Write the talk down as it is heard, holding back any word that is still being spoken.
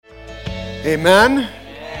Amen.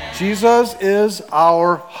 Jesus is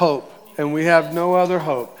our hope, and we have no other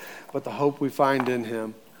hope but the hope we find in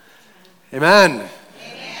him. Amen.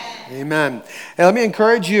 Amen. Hey, let me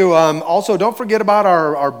encourage you. Also, don't forget about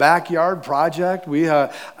our backyard project. I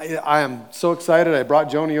am so excited. I brought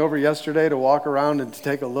Joni over yesterday to walk around and to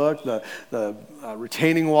take a look. The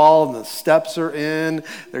retaining wall and the steps are in.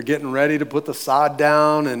 They're getting ready to put the sod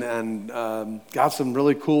down and got some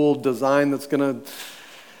really cool design that's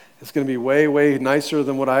it's going to be way, way nicer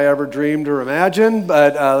than what I ever dreamed or imagined.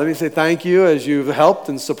 But let me say thank you as you've helped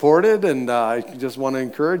and supported. And I just want to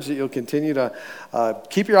encourage that you'll continue to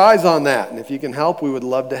keep your eyes on that. And if you can help, we would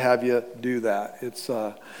love to have you do that.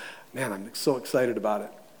 I'm so excited about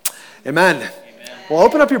it. Amen. Well,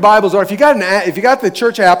 open up your Bibles, or if you got the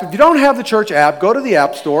church app, if you don't have the church app, go to the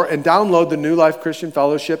App Store and download the New Life Christian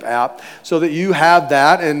Fellowship app so that you have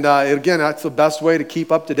that. And again, that's the best way to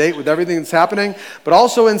keep up to date with everything that's happening. But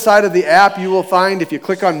also inside of the app, you will find, if you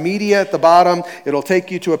click on Media at the bottom, it'll take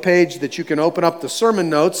you to a page that you can open up the sermon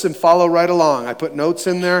notes and follow right along. I put notes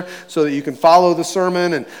in there so that you can follow the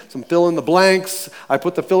sermon and some fill in the blanks. I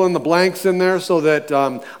put the fill in the blanks in there so that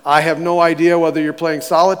I have no idea whether you're playing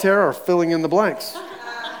solitaire or filling in the blanks.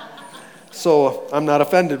 So I'm not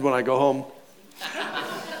offended when I go home.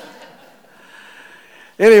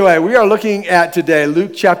 Anyway, we are looking at today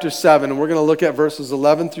Luke chapter 7, and we're going to look at verses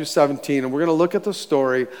 11 through 17, and we're going to look at the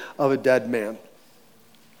story of a dead man.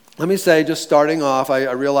 Let me say, just starting off, I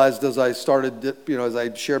realized as I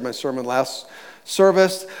shared my sermon last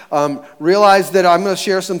service, realized that I'm going to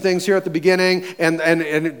share some things here at the beginning, and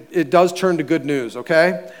it does turn to good news,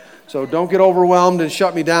 okay? So don't get overwhelmed and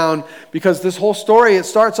shut me down, because this whole story, it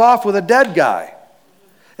starts off with a dead guy.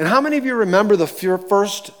 And how many of you remember the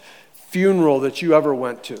first funeral that you ever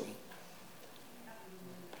went to?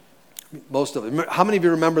 Most of them. How many of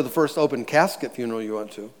you remember the first open casket funeral you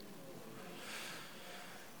went to?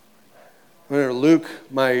 Luke,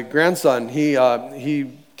 my grandson,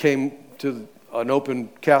 he came to an open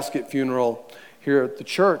casket funeral here at the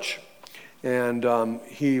church, and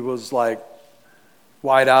he was like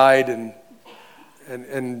wide-eyed and had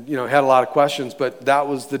a lot of questions, but that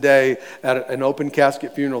was the day at an open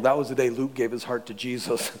casket funeral. That was the day Luke gave his heart to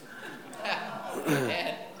Jesus.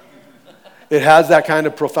 It has that kind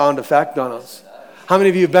of profound effect on us. How many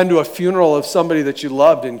of you have been to a funeral of somebody that you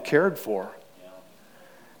loved and cared for?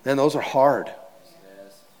 Man, those are hard.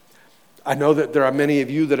 I know that there are many of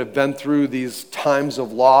you that have been through these times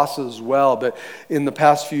of loss as well, but in the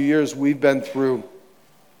past few years, we've been through,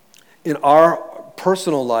 in our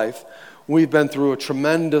personal life, we've been through a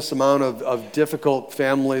tremendous amount of difficult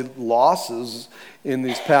family losses in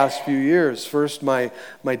these past few years. First, my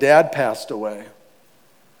dad passed away.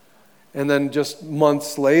 And then just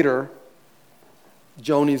months later,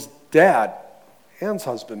 Joni's dad, Ann's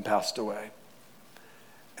husband, passed away.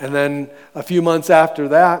 And then a few months after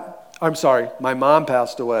that, my mom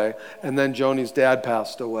passed away, and then Joni's dad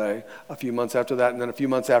passed away a few months after that, and then a few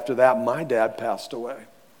months after that, my dad passed away.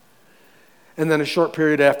 And then a short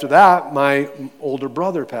period after that, my older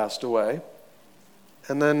brother passed away.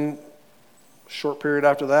 And then a short period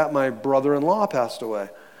after that, my brother-in-law passed away.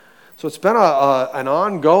 So it's been an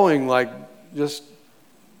ongoing, just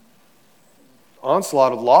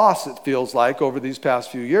onslaught of loss, it feels like, over these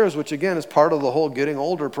past few years, which again is part of the whole getting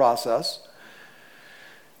older process.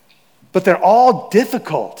 But they're all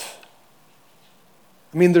difficult.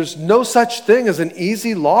 I mean, there's no such thing as an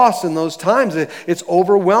easy loss in those times. It's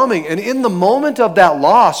overwhelming. And in the moment of that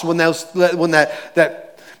loss, when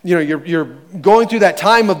you're going through that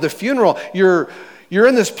time of the funeral, you're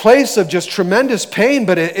in this place of just tremendous pain,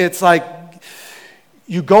 but it's like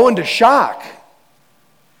you go into shock.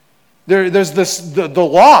 There's the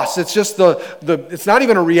loss. It's just it's not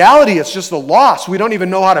even a reality. It's just the loss. We don't even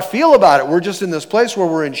know how to feel about it. We're just in this place where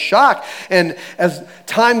we're in shock. And as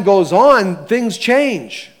time goes on, things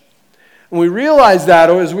change. And we realized that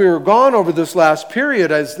as we were gone over this last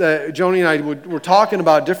period, as Joni and I were talking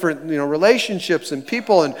about different relationships and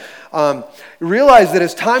people, and realized that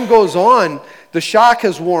as time goes on, the shock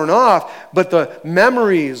has worn off, but the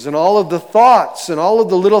memories and all of the thoughts and all of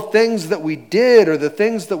the little things that we did, or the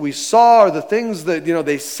things that we saw, or the things that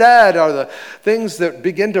they said, are the things that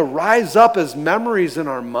begin to rise up as memories in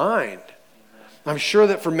our mind. I'm sure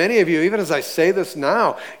that for many of you, even as I say this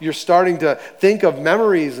now, you're starting to think of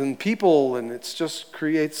memories and people, and it just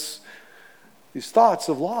creates these thoughts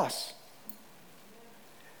of loss.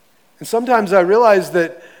 And sometimes I realize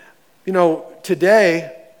that,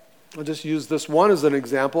 today, I'll just use this one as an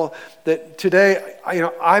example, that today,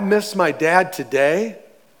 I miss my dad today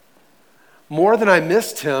more than I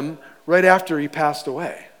missed him right after he passed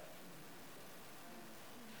away.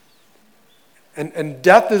 And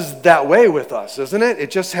death is that way with us, isn't it? It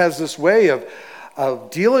just has this way of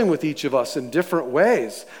dealing with each of us in different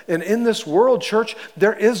ways. And in this world, church,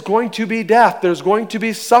 there is going to be death. There's going to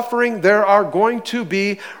be suffering. There are going to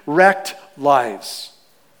be wrecked lives.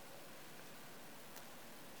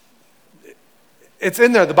 It's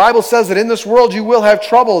in there. The Bible says that in this world you will have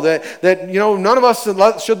trouble, that none of us,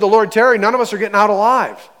 should the Lord tarry, none of us are getting out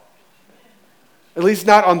alive. At least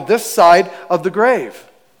not on this side of the grave.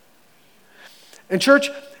 And church,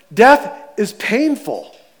 death is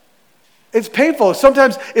painful. It's painful.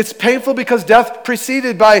 Sometimes it's painful because death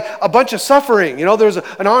preceded by a bunch of suffering. There's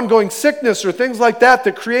an ongoing sickness or things like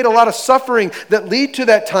that create a lot of suffering that lead to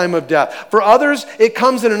that time of death. For others, it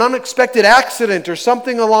comes in an unexpected accident or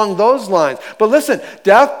something along those lines. But listen,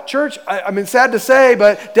 death, church, I mean, sad to say,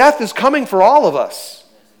 but death is coming for all of us.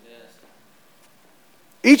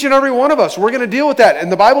 Each and every one of us, we're going to deal with that.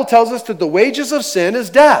 And the Bible tells us that the wages of sin is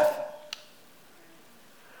death.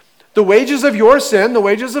 The wages of your sin, the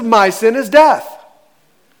wages of my sin is death.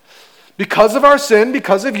 Because of our sin,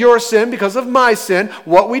 because of your sin, because of my sin,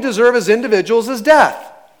 what we deserve as individuals is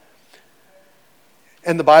death.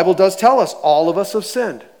 And the Bible does tell us all of us have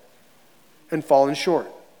sinned and fallen short.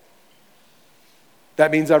 That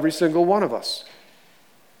means every single one of us.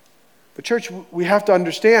 But church, we have to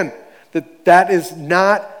understand that is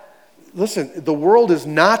not, listen, the world is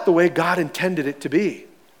not the way God intended it to be.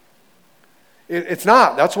 It's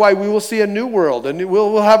not. That's why we will see a new world, and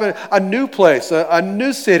we'll have a new place, a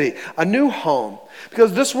new city, a new home.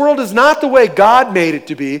 Because this world is not the way God made it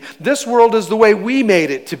to be. This world is the way we made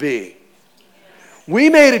it to be. We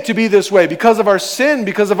made it to be this way because of our sin,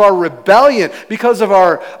 because of our rebellion, because of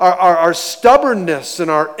our stubbornness and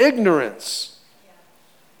our ignorance.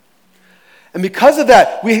 And because of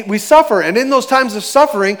that, we suffer. And in those times of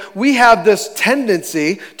suffering, we have this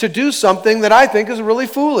tendency to do something that I think is really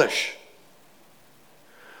foolish.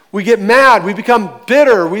 We get mad, we become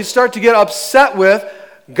bitter, we start to get upset with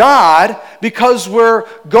God because we're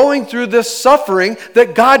going through this suffering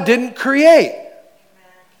that God didn't create.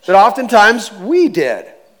 That oftentimes we did.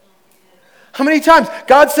 How many times?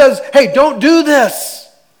 God says, hey, don't do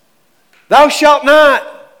this. Thou shalt not.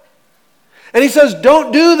 And he says,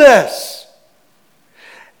 don't do this.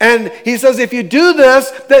 And he says, if you do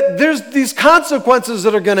this, that there's these consequences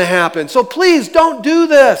that are going to happen. So please don't do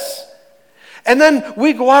this. And then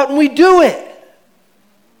we go out and we do it.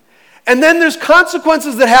 And then there's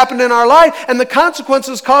consequences that happen in our life, and the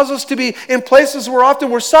consequences cause us to be in places where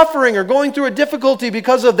often we're suffering or going through a difficulty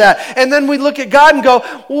because of that. And then we look at God and go,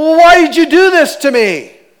 why did you do this to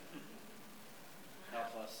me?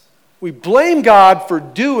 We blame God for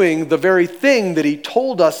doing the very thing that he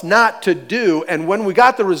told us not to do, and when we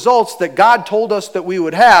got the results that God told us that we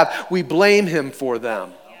would have, we blame him for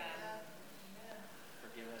them.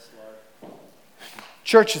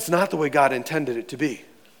 Church, it's not the way God intended it to be.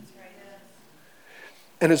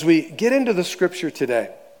 And as we get into the scripture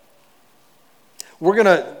today, we're going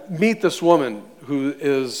to meet this woman who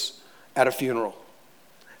is at a funeral.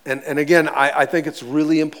 And again, I think it's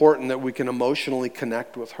really important that we can emotionally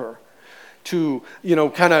connect with her. To,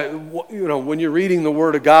 when you're reading the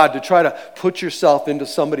Word of God, to try to put yourself into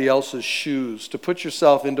somebody else's shoes, to put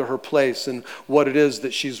yourself into her place and what it is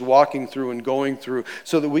that she's walking through and going through,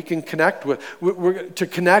 so that we can connect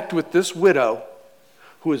with this widow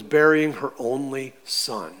who is burying her only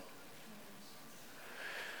son.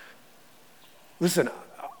 Listen,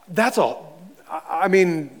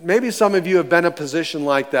 maybe some of you have been in a position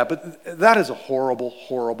like that, but that is a horrible,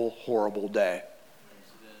 horrible, horrible day.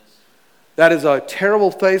 That is a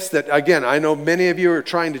terrible place that, again, I know many of you are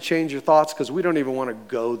trying to change your thoughts because we don't even want to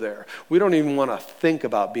go there. We don't even want to think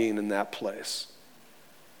about being in that place.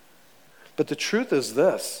 But the truth is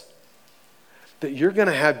this, that you're going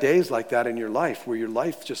to have days like that in your life where your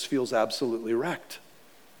life just feels absolutely wrecked.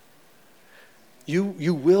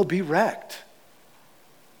 You will be wrecked.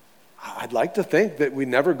 I'd like to think that we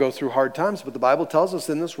never go through hard times, but the Bible tells us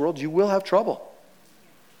in this world you will have trouble.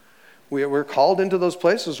 We're called into those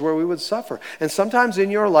places where we would suffer. And sometimes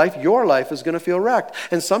in your life is going to feel wrecked.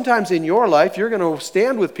 And sometimes in your life, you're going to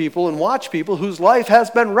stand with people and watch people whose life has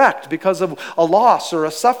been wrecked because of a loss or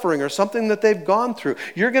a suffering or something that they've gone through.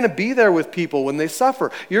 You're going to be there with people when they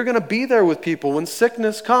suffer. You're going to be there with people when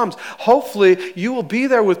sickness comes. Hopefully, you will be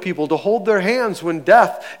there with people to hold their hands when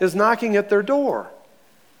death is knocking at their door.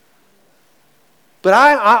 But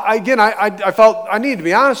I felt I need to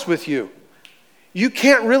be honest with you. You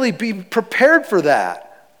can't really be prepared for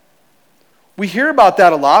that. We hear about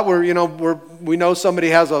that a lot where, we know somebody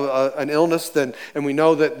has an illness and we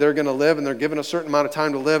know that they're going to live and they're given a certain amount of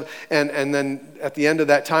time to live and then at the end of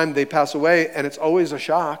that time they pass away and it's always a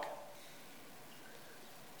shock.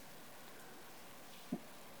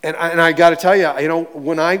 And I got to tell you,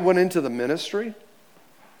 when I went into the ministry,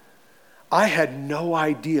 I had no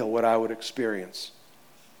idea what I would experience.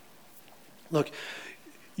 Look,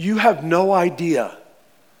 you have no idea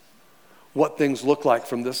what things look like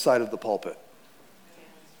from this side of the pulpit.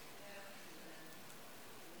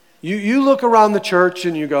 You look around the church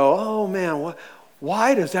and you go, oh man,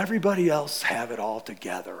 why does everybody else have it all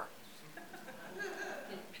together?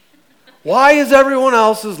 Why is everyone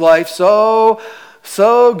else's life so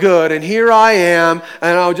good? And here I am,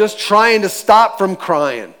 and I'm just trying to stop from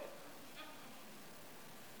crying.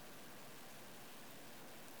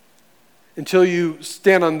 Until you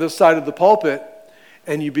stand on this side of the pulpit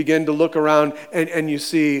and you begin to look around and you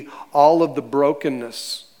see all of the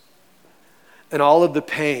brokenness and all of the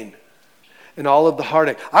pain and all of the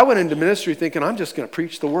heartache. I went into ministry thinking I'm just going to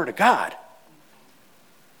preach the Word of God.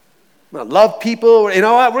 I'm going to love people. You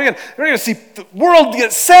know what? We're going to see the world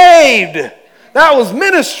get saved. That was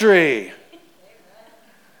ministry.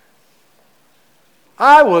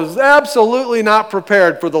 I was absolutely not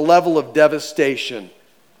prepared for the level of devastation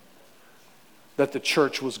that the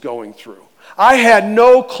church was going through. I had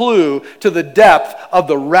no clue to the depth of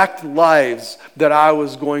the wrecked lives that I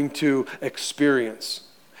was going to experience.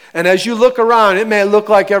 And as you look around, it may look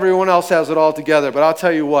like everyone else has it all together, but I'll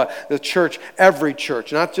tell you what, the church, every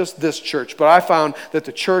church, not just this church, but I found that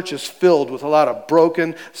the church is filled with a lot of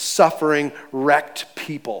broken, suffering, wrecked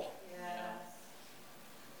people.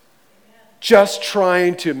 Just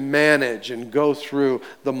trying to manage and go through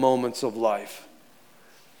the moments of life.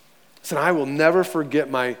 Listen, I will never forget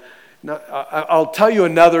I'll tell you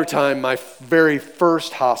another time, my very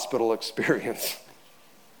first hospital experience.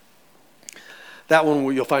 That one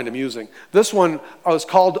you'll find amusing. This one, I was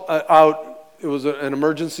called out. It was an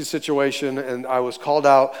emergency situation, and I was called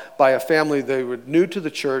out by a family. They were new to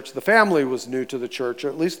the church. The family was new to the church, or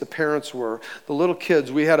at least the parents were. The little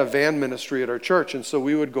kids, we had a van ministry at our church, and so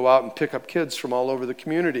we would go out and pick up kids from all over the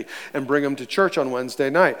community and bring them to church on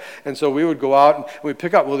Wednesday night. And so we would go out and we'd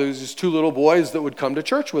pick up. Well, there was these two little boys that would come to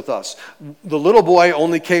church with us. The little boy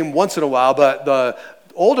only came once in a while, but the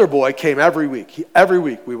older boy came every week. Every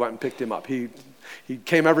week we went and picked him up. He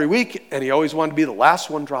came every week, and he always wanted to be the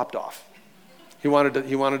last one dropped off. He wanted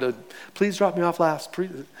to, please drop me off last.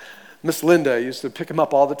 Miss Linda used to pick him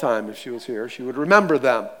up all the time if she was here. She would remember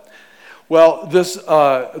them. Well, these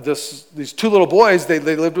two little boys, they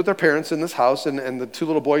lived with their parents in this house, and the two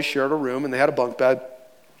little boys shared a room, and they had a bunk bed.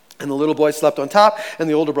 And the little boy slept on top, and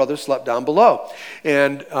the older brother slept down below.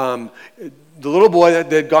 And the little boy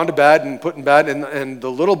that had gone to bed and put in bed, and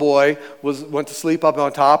the little boy went to sleep up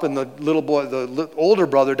on top, and the older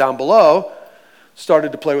brother down below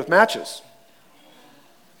started to play with matches.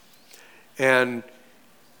 And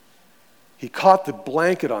he caught the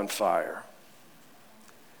blanket on fire.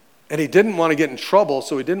 And he didn't want to get in trouble,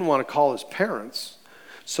 so he didn't want to call his parents.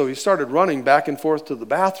 So he started running back and forth to the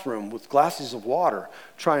bathroom with glasses of water,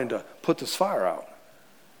 trying to put this fire out.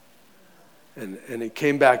 And he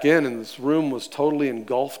came back in, and this room was totally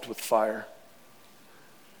engulfed with fire.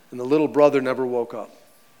 And the little brother never woke up.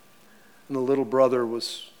 And the little brother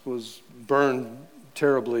was burned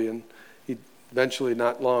terribly, and he eventually,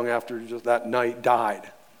 not long after just that night, died.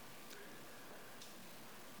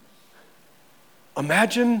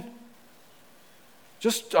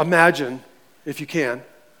 Just imagine, if you can,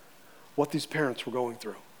 what these parents were going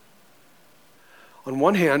through. On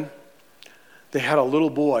one hand, they had a little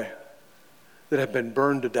boy that had been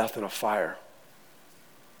burned to death in a fire.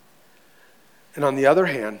 And on the other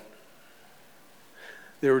hand,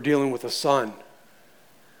 they were dealing with a son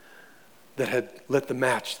that had lit the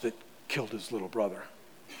match that killed his little brother.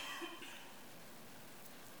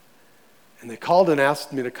 And they called and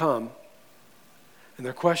asked me to come, and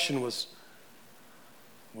their question was,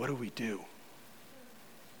 what do we do?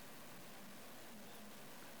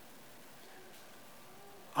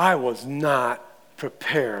 I was not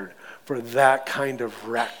prepared for that kind of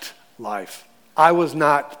wrecked life. I was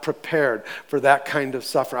not prepared for that kind of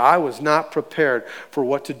suffering. I was not prepared for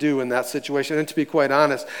what to do in that situation. And to be quite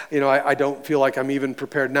honest, I don't feel like I'm even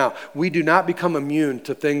prepared now. We do not become immune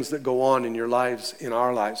to things that go on in your lives, in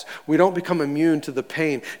our lives. We don't become immune to the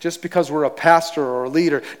pain. Just because we're a pastor or a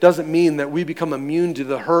leader doesn't mean that we become immune to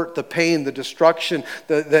the hurt, the pain, the destruction,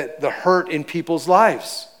 the hurt in people's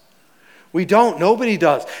lives. We don't. Nobody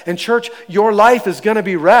does. And church, your life is going to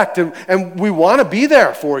be wrecked, and we want to be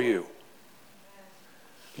there for you.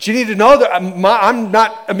 But you need to know that I'm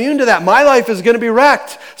not immune to that. My life is going to be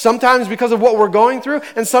wrecked, sometimes because of what we're going through,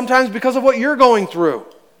 and sometimes because of what you're going through.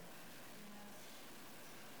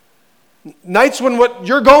 Nights when what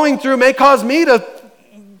you're going through may cause me to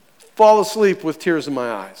fall asleep with tears in my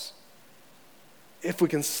eyes. if we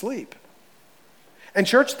can sleep. And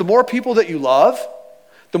church, the more people that you love,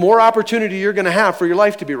 the more opportunity you're going to have for your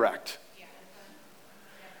life to be wrecked.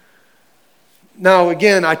 Now,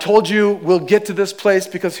 again, I told you we'll get to this place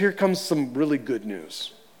because here comes some really good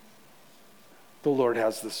news. The Lord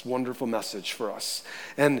has this wonderful message for us.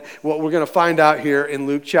 And what we're going to find out here in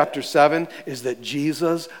Luke chapter 7 is that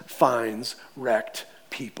Jesus finds wrecked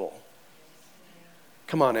people.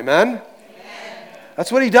 Come on, amen? Amen.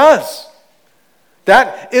 That's what he does.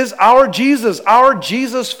 That is our Jesus. Our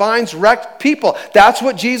Jesus finds wrecked people. That's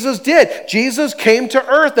what Jesus did. Jesus came to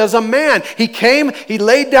earth as a man. He came, he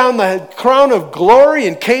laid down the crown of glory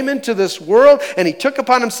and came into this world, and he took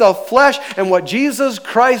upon himself flesh. And what Jesus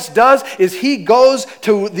Christ does is he goes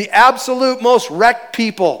to the absolute most wrecked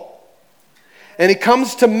people. And he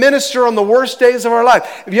comes to minister on the worst days of our life.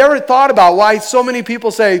 Have you ever thought about why so many people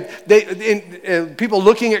say, people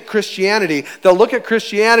looking at Christianity, they'll look at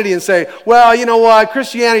Christianity and say, well, you know what,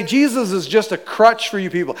 Christianity, Jesus is just a crutch for you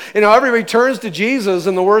people. You know, everybody turns to Jesus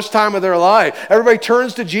in the worst time of their life. Everybody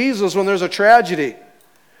turns to Jesus when there's a tragedy.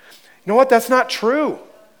 You know what, that's not true.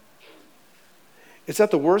 It's at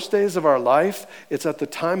the worst days of our life, it's at the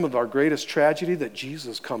time of our greatest tragedy that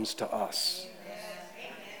Jesus comes to us.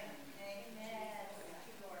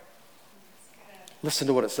 Listen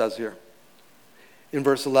to what it says here. In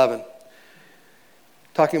verse 11,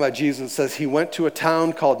 talking about Jesus, it says, he went to a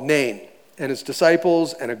town called Nain, and his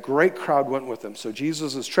disciples and a great crowd went with him. So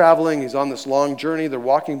Jesus is traveling. He's on this long journey. They're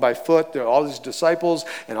walking by foot. There are all these disciples,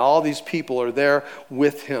 and all these people are there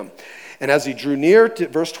with him. And as he drew near to,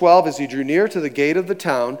 verse 12, as he drew near to the gate of the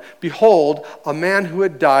town, behold, a man who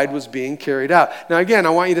had died was being carried out. Now again,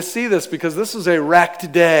 I want you to see this because this is a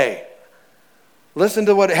wrecked day. Listen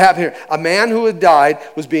to what happened here. A man who had died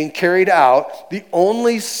was being carried out, the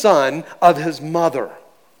only son of his mother.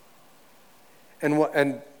 And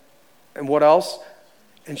what else?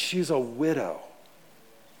 And she's a widow.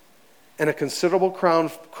 And a considerable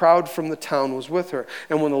crowd from the town was with her.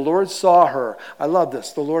 And when the Lord saw her, I love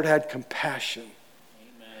this, the Lord had compassion.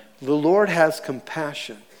 Amen. The Lord has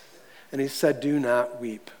compassion. And he said, do not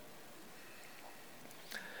weep.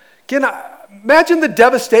 Again, imagine the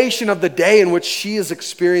devastation of the day in which she is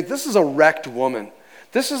experienced. This is a wrecked woman.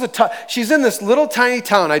 She's in this little tiny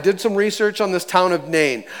town. I did some research on this town of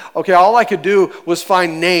Nain. Okay, all I could do was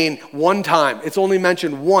find Nain one time. It's only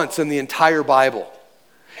mentioned once in the entire Bible.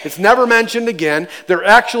 It's never mentioned again. There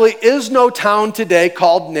actually is no town today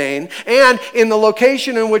called Nain. And in the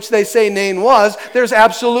location in which they say Nain was, there's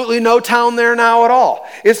absolutely no town there now at all.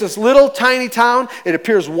 It's this little tiny town. It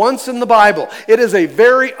appears once in the Bible. It is a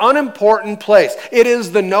very unimportant place. It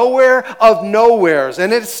is the nowhere of nowheres,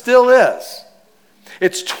 and it still is.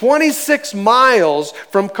 It's 26 miles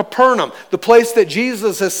from Capernaum, the place that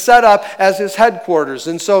Jesus has set up as his headquarters.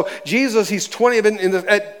 And so Jesus, he's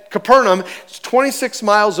at Capernaum, it's 26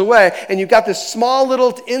 miles away, and you've got this small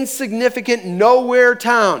little insignificant nowhere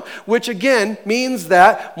town, which again means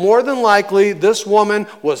that more than likely this woman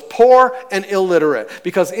was poor and illiterate,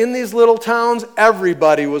 because in these little towns,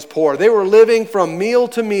 everybody was poor. They were living from meal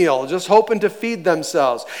to meal, just hoping to feed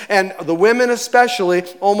themselves. And the women especially,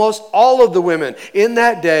 almost all of the women in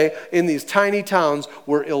that day in these tiny towns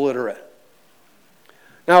were illiterate.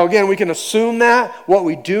 Now again, we can assume that. What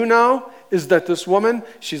we do know is that this woman,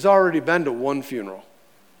 she's already been to one funeral.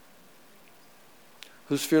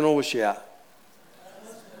 Whose funeral was she at?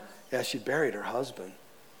 Yeah, she buried her husband.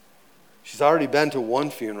 She's already been to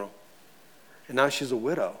one funeral. And now she's a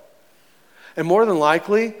widow. And more than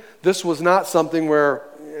likely, this was not something where,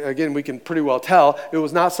 again, we can pretty well tell, it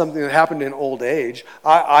was not something that happened in old age.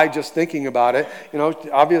 I just thinking about it,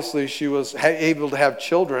 obviously she was able to have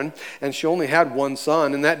children, and she only had one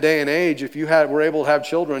son. In that day and age, if you were able to have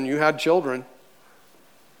children, you had children.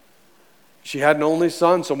 She had an only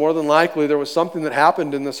son, so more than likely there was something that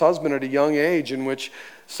happened in this husband at a young age in which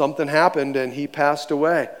something happened and he passed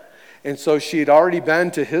away. And so she had already been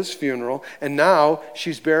to his funeral, and now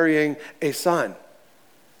she's burying a son.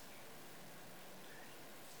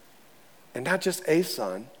 And not just a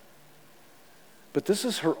son, but this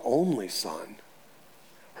is her only son.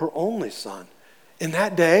 Her only son. In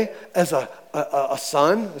that day, as a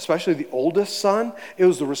son, especially the oldest son, it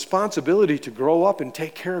was the responsibility to grow up and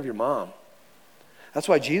take care of your mom. That's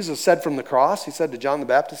why Jesus said from the cross, he said to John the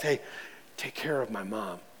Baptist, hey, take care of my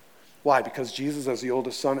mom. Why? Because Jesus, as the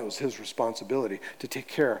oldest son, it was his responsibility to take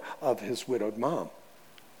care of his widowed mom.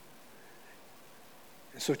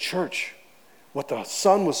 And so, church, what the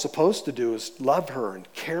son was supposed to do is love her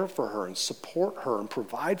and care for her and support her and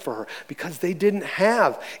provide for her, because they didn't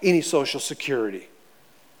have any social security.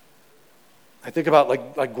 I think about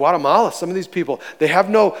like Guatemala, some of these people, they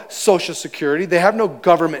have no Social Security, they have no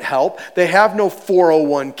government help, they have no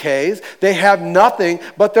 401ks, they have nothing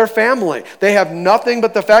but their family. They have nothing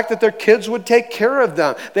but the fact that their kids would take care of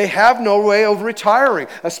them. They have no way of retiring,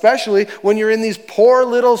 especially when you're in these poor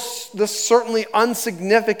little, this certainly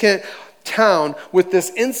insignificant town with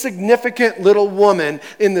this insignificant little woman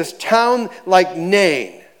in this town like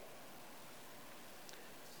Nain.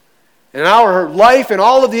 And now her life and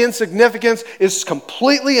all of the insignificance is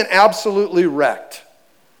completely and absolutely wrecked.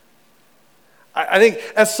 I think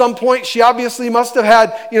at some point she obviously must have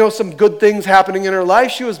had, some good things happening in her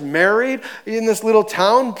life. She was married in this little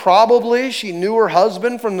town, probably. She knew her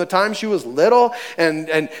husband from the time she was little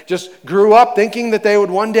and just grew up thinking that they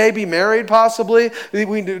would one day be married, possibly. We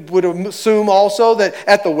would assume also that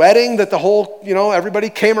at the wedding that the whole, everybody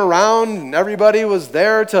came around and everybody was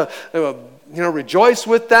there to rejoice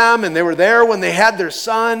with them, and they were there when they had their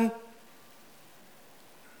son.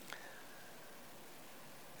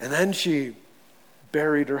 And then she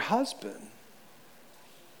buried her husband.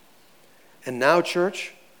 And now,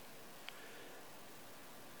 church,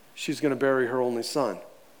 she's going to bury her only son.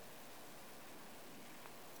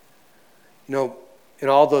 In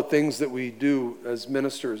all the things that we do as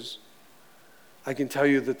ministers, I can tell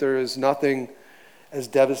you that there is nothing as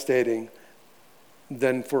devastating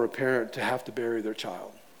than for a parent to have to bury their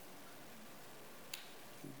child.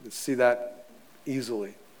 You see that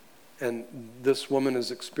easily. And this woman is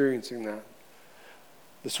experiencing that.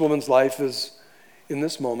 This woman's life is, in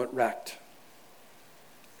this moment, wrecked.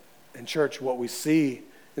 And church, what we see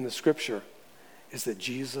in the scripture is that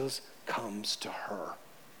Jesus comes to her.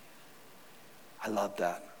 I love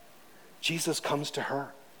that. Jesus comes to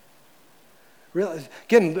her. Really,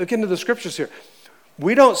 again, look into the scriptures here.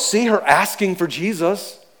 We don't see her asking for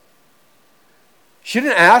Jesus. She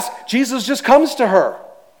didn't ask. Jesus just comes to her.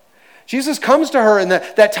 Jesus comes to her in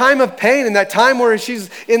that time of pain, in that time where she's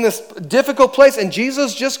in this difficult place, and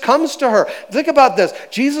Jesus just comes to her. Think about this.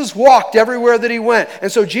 Jesus walked everywhere that he went.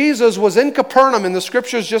 And so Jesus was in Capernaum in the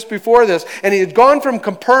scriptures just before this, and he had gone from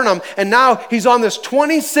Capernaum, and now he's on this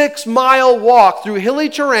 26-mile walk through hilly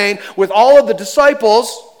terrain with all of the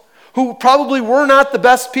disciples who probably were not the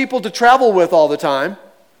best people to travel with all the time,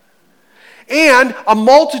 and a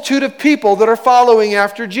multitude of people that are following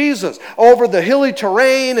after Jesus. Over the hilly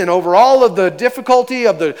terrain and over all of the difficulty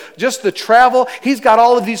of just the travel, he's got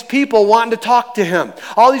all of these people wanting to talk to him.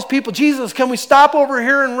 All these people, Jesus, can we stop over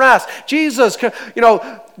here and rest? Jesus,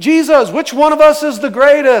 Jesus, which one of us is the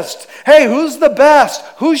greatest? Hey, who's the best?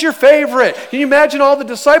 Who's your favorite? Can you imagine all the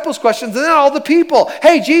disciples' questions and then all the people?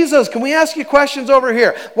 Hey, Jesus, can we ask you questions over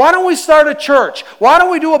here? Why don't we start a church? Why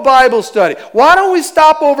don't we do a Bible study? Why don't we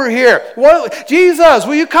stop over here? Jesus,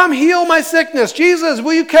 will you come heal my sickness? Jesus,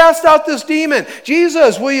 will you cast out this demon?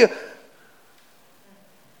 Jesus, will you...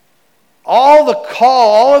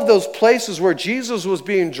 all of those places where Jesus was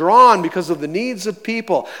being drawn because of the needs of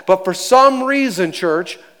people. But for some reason,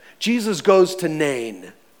 church, Jesus goes to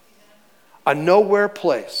Nain, a nowhere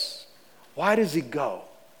place. Why does he go?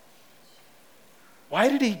 Why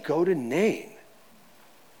did he go to Nain?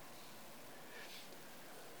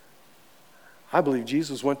 I believe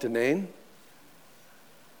Jesus went to Nain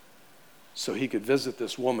so he could visit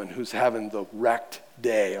this woman who's having the wrecked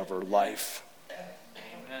day of her life.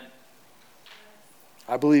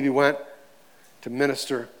 I believe he went to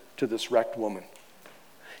minister to this wrecked woman.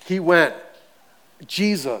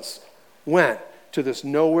 Jesus went to this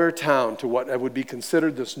nowhere town, to what would be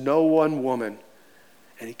considered this no one woman,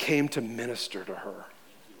 and he came to minister to her.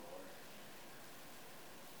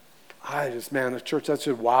 The church, that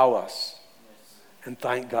should wow us. And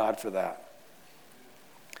thank God for that.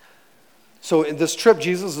 So in this trip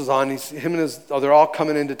Jesus is on, they're all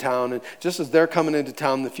coming into town, and just as they're coming into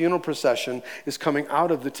town, the funeral procession is coming out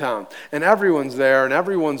of the town. And everyone's there, and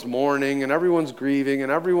everyone's mourning, and everyone's grieving,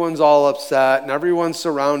 and everyone's all upset, and everyone's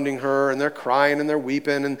surrounding her, and they're crying, and they're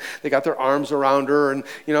weeping, and they got their arms around her, and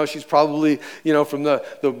she's probably, from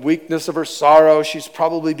the weakness of her sorrow, she's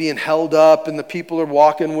probably being held up, and the people are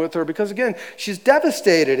walking with her, because again, she's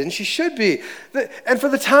devastated, and she should be. And for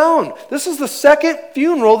the town, this is the second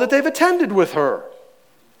funeral that they've attended with her.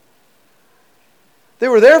 They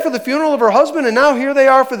were there for the funeral of her husband, and now here they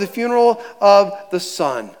are for the funeral of the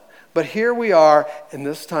son. But here we are, and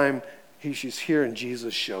this time she's here and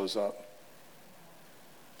Jesus shows up.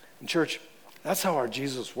 And church, that's how our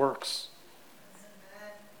Jesus works.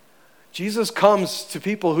 Jesus comes to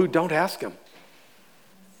people who don't ask him.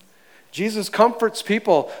 Jesus comforts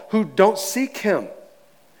people who don't seek him.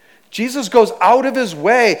 Jesus goes out of his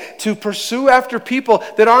way to pursue after people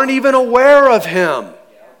that aren't even aware of him.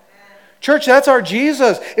 Church, that's our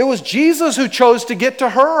Jesus. It was Jesus who chose to get to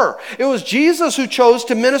her. It was Jesus who chose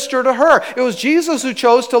to minister to her. It was Jesus who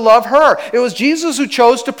chose to love her. It was Jesus who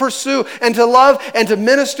chose to pursue and to love and to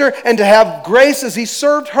minister and to have grace as he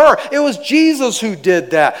served her. It was Jesus who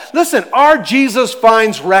did that. Listen, our Jesus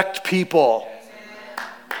finds wrecked people.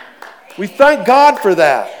 We thank God for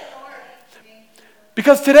that.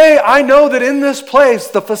 Because today I know that in this place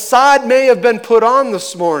the facade may have been put on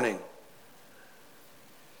this morning.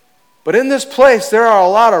 But in this place, there are a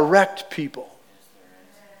lot of wrecked people.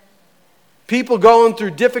 People going through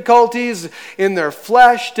difficulties in their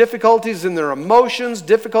flesh, difficulties in their emotions,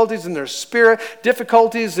 difficulties in their spirit,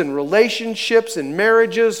 difficulties in relationships, in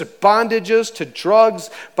marriages, bondages to drugs,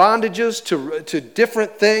 bondages to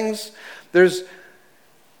different things. There's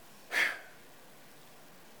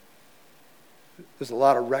a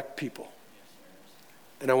lot of wrecked people.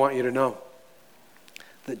 And I want you to know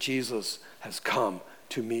that Jesus has come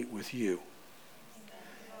to meet with you.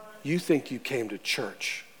 You think you came to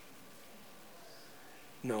church.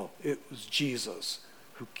 No, it was Jesus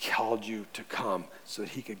who called you to come so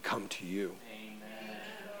that he could come to you. Amen.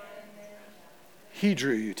 He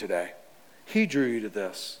drew you today. He drew you to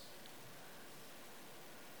this.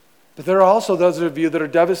 But there are also those of you that are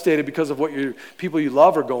devastated because of what people you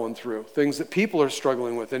love are going through, things that people are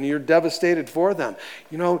struggling with, and you're devastated for them.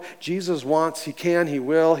 You know, Jesus wants, he can, he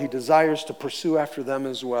will, he desires to pursue after them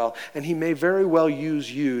as well. And he may very well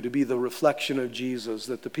use you to be the reflection of Jesus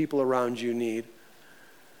that the people around you need.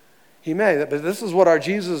 He may, but this is what our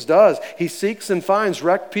Jesus does. He seeks and finds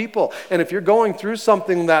wrecked people. And if you're going through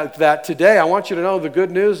something that today, I want you to know the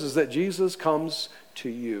good news is that Jesus comes to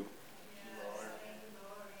you.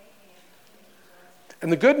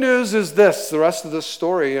 And the good news is this, the rest of this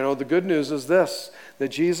story, the good news is this, that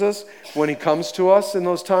Jesus, when he comes to us in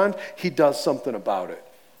those times, he does something about it.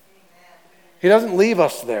 He doesn't leave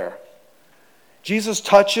us there. Jesus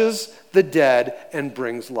touches the dead and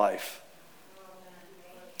brings life.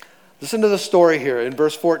 Listen to the story here in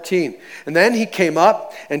verse 14. And then he came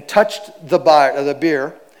up and touched the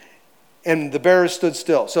bier, and the bearers stood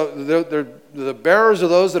still. So the bearers are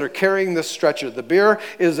those that are carrying this stretcher. The bier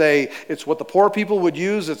it's what the poor people would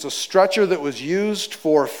use. It's a stretcher that was used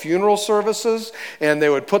for funeral services, and they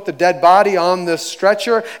would put the dead body on this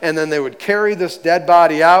stretcher, and then they would carry this dead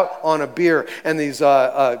body out on a bier. And these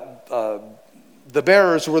the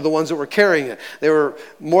bearers were the ones that were carrying it. They were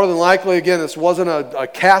more than likely, again, this wasn't a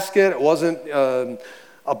casket. It wasn't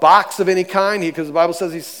a box of any kind, because the Bible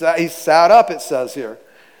says he sat up, it says here.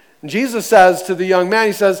 And Jesus says to the young man,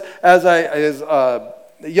 he says,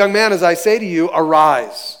 young man, as I say to you,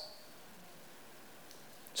 arise.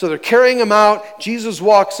 So they're carrying him out. Jesus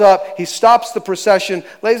walks up. He stops the procession,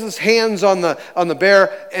 lays his hands on the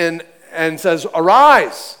bear, and says,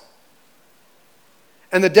 arise.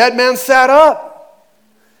 And the dead man sat up,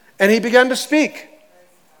 and he began to speak.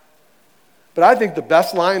 But I think the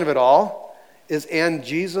best line of it all is, and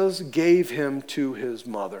Jesus gave him to his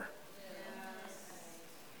mother.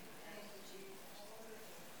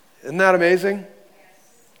 Isn't that amazing?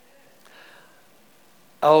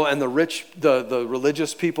 Oh, and the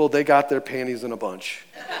religious people, they got their panties in a bunch.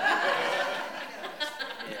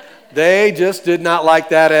 They just did not like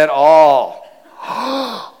that at all.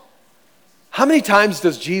 How many times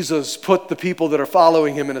does Jesus put the people that are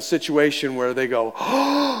following him in a situation where they go,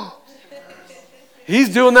 He's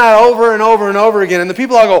doing that over and over and over again. And the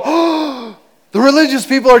people all go, the religious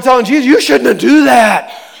people are telling Jesus, you shouldn't do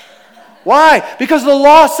that. Why? Because the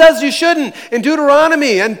law says you shouldn't. In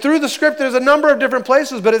Deuteronomy and through the script, there's a number of different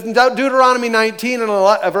places, but in Deuteronomy 19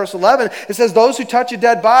 and verse 11, it says those who touch a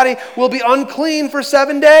dead body will be unclean for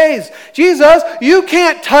 7 days. Jesus, you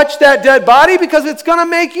can't touch that dead body because it's going to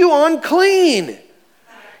make you unclean.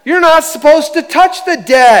 You're not supposed to touch the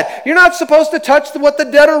dead. You're not supposed to touch what the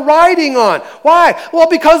dead are riding on. Why? Well,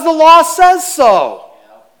 because the law says so.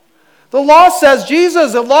 The law says,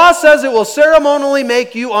 the law says it will ceremonially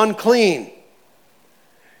make you unclean.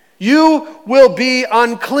 You will be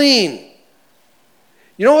unclean.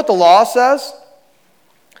 You know what the law says?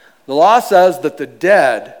 The law says that the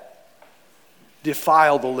dead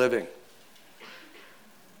defile the living.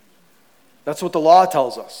 That's what the law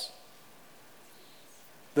tells us.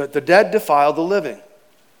 That the dead defile the living.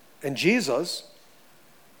 And Jesus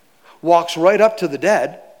walks right up to the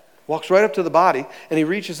dead, walks right up to the body, and he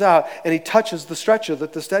reaches out and he touches the stretcher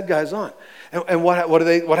that this dead guy's on. And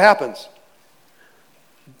what happens?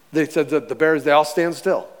 They said that the bearers, they all stand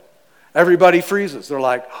still. Everybody freezes. They're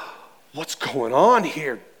like, what's going on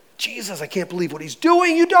here? Jesus, I can't believe what he's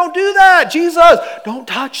doing. You don't do that. Jesus, don't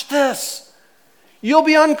touch this. You'll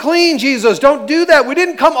be unclean, Jesus. Don't do that. We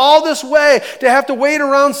didn't come all this way to have to wait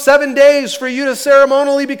around 7 days for you to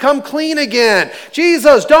ceremonially become clean again.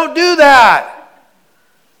 Jesus, don't do that.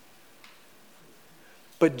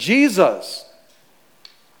 But Jesus,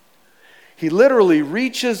 he literally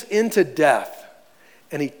reaches into death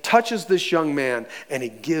and he touches this young man and he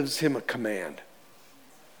gives him a command.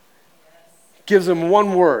 Gives him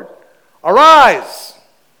one word. Arise.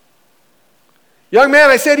 Young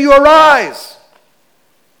man, I say to you, arise.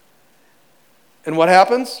 And what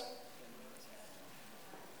happens?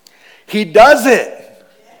 He does it.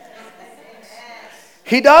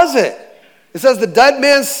 He does it. It says the dead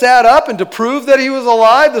man sat up, and to prove that he was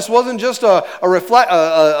alive, this wasn't just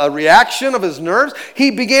a reaction of his nerves. He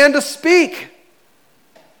began to speak.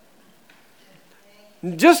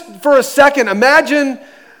 Just for a second, imagine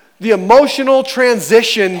the emotional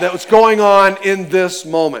transition that was going on in this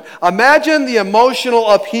moment. Imagine the emotional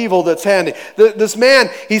upheaval that's happening. This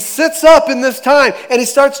man, he sits up in this time and he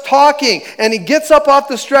starts talking and he gets up off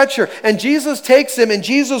the stretcher and Jesus takes him and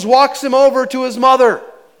Jesus walks him over to his mother.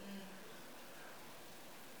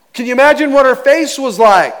 Can you imagine what her face was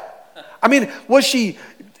like? I mean, was she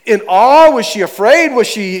in awe? Was she afraid?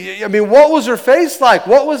 What was her face like?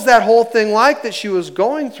 What was that whole thing like that she was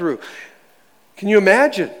going through? Can you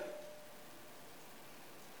imagine?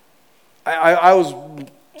 I was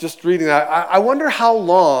just reading that. I wonder how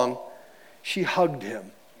long she hugged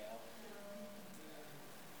him.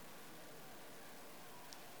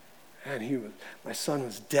 And my son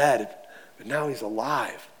was dead, but now he's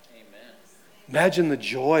alive. Amen. Imagine the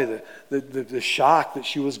joy, the shock that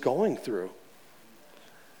she was going through.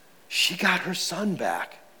 She got her son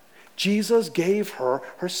back. Jesus gave her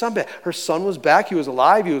son back. Her son was back. He was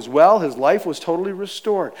alive. He was well. His life was totally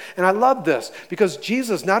restored. And I love this because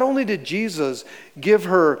Jesus, not only did Jesus give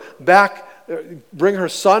her back, bring her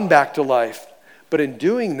son back to life, but in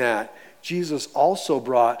doing that, Jesus also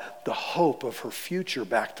brought the hope of her future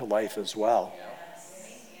back to life as well.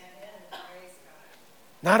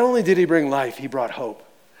 Not only did he bring life, he brought hope.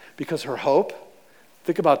 Because her hope,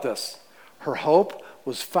 think about this, her hope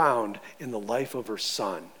was found in the life of her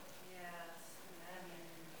son.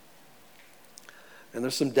 And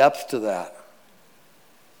there's some depth to that.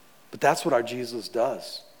 But that's what our Jesus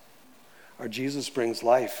does. Our Jesus brings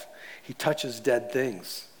life. He touches dead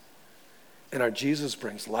things. And our Jesus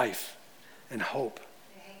brings life and hope.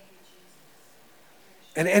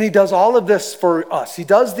 And he does all of this for us. He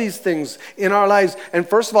does these things in our lives. And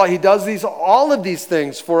first of all, he does all of these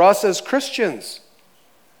things for us as Christians.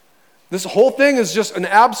 This whole thing is just an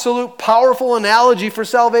absolute powerful analogy for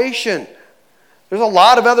salvation. There's a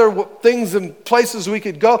lot of other things and places we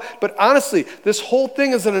could go. But honestly, this whole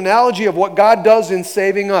thing is an analogy of what God does in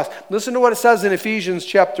saving us. Listen to what it says in Ephesians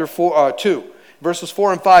chapter 2, verses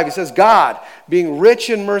 4 and 5. He says, God, being rich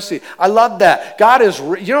in mercy. I love that. God is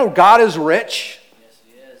rich. You know God is rich? Yes,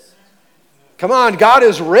 he is. Come on, God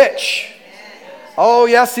is rich. Oh,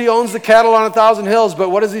 yes, he owns the cattle on 1,000 hills. But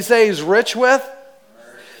what does he say he's rich with?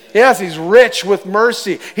 Yes, he's rich with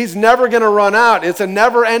mercy. He's never going to run out. It's a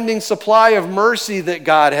never-ending supply of mercy that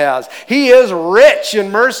God has. He is rich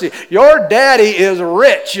in mercy. Your daddy is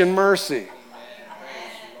rich in mercy.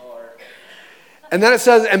 And then it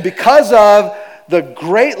says, and because of the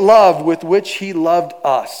great love with which he loved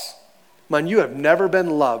us. Man, you have never been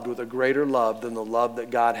loved with a greater love than the love that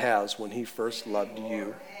God has when he first loved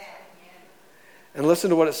you. And listen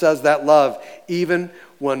to what it says, that love, even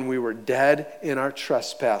when we were dead in our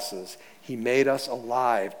trespasses, he made us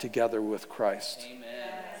alive together with Christ. Amen.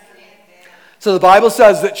 So the Bible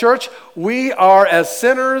says that, church, we are as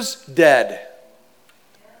sinners dead.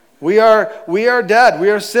 We are dead. We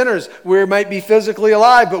are sinners. We might be physically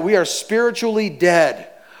alive, but we are spiritually dead.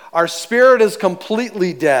 Our spirit is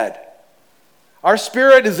completely dead. Our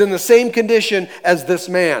spirit is in the same condition as this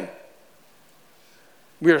man.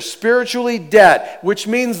 We are spiritually dead, which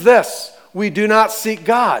means this, we do not seek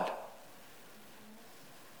God.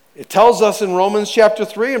 It tells us in Romans chapter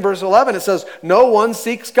 3 and verse 11, it says, no one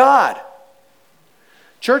seeks God.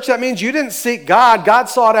 Church, that means you didn't seek God, God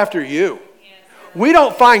sought after you. We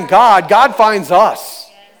don't find God, God finds us.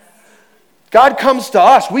 God comes to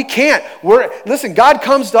us. We can't. Listen, God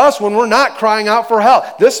comes to us when we're not crying out for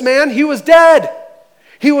help. This man, he was dead.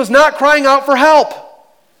 He was not crying out for help.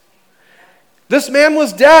 This man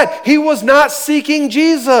was dead. He was not seeking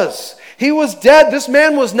Jesus. He was dead. This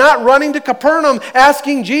man was not running to Capernaum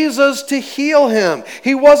asking Jesus to heal him.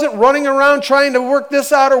 He wasn't running around trying to work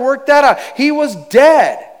this out or work that out. He was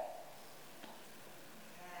dead.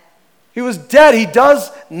 He was dead. He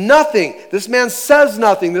does nothing. This man says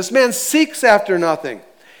nothing. This man seeks after nothing.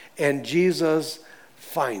 And Jesus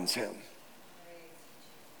finds him.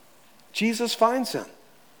 Jesus finds him.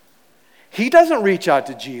 He doesn't reach out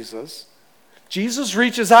to Jesus. Jesus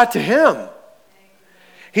reaches out to him.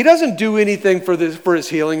 He doesn't do anything for his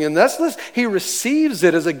healing in this. He receives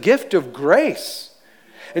it as a gift of grace.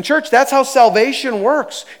 And church, that's how salvation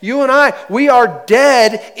works. You and I, we are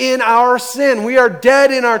dead in our sin. We are dead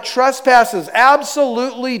in our trespasses,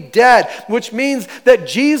 absolutely dead, which means that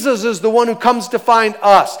Jesus is the one who comes to find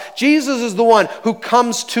us. Jesus is the one who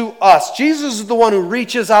comes to us. Jesus is the one who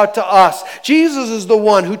reaches out to us. Jesus is the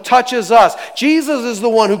one who touches us. Jesus is the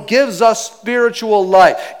one who gives us spiritual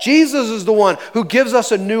life. Jesus is the one who gives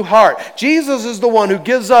us a new heart. Jesus is the one who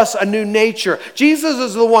gives us a new nature. Jesus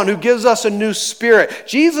is the one who gives us a new spirit.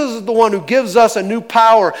 Jesus is the one who gives us a new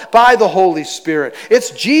power by the Holy Spirit.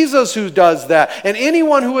 It's Jesus who does that. And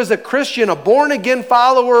anyone who is a Christian, a born-again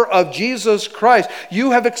follower of Jesus Christ,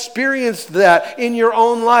 you have experienced that in your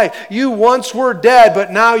own life. You once were dead,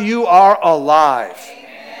 but now you are alive.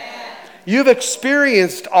 Amen. You've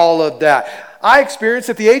experienced all of that. I experienced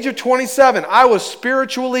at the age of 27, I was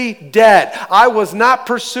spiritually dead. I was not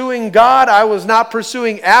pursuing God. I was not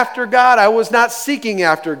pursuing after God. I was not seeking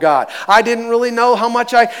after God. I didn't really know how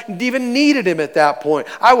much I even needed Him at that point.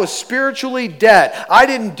 I was spiritually dead. I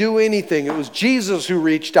didn't do anything. It was Jesus who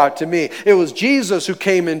reached out to me. It was Jesus who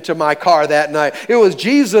came into my car that night. It was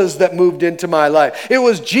Jesus that moved into my life. It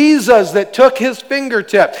was Jesus that took His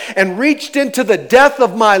fingertip and reached into the death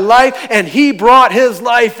of my life, and He brought His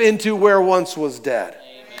life into where once was dead.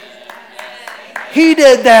 Amen. He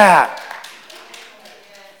did that.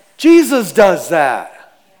 Jesus does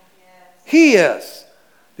that. He is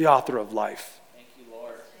the author of life. Thank you,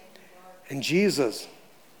 Lord. And Jesus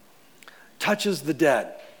touches the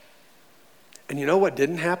dead. And you know what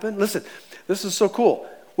didn't happen? Listen, this is so cool.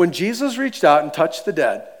 When Jesus reached out and touched the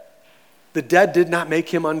dead did not make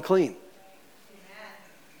him unclean.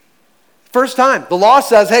 First time. The law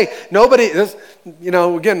says, hey,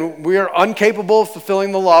 again, we are incapable of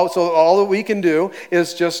fulfilling the law, so all that we can do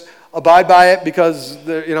is just abide by it because,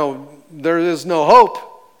 there is no hope.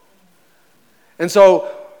 And so,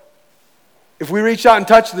 if we reach out and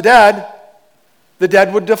touch the dead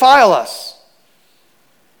would defile us.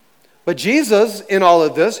 But Jesus, in all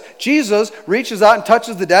of this, Jesus reaches out and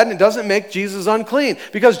touches the dead, and it doesn't make Jesus unclean,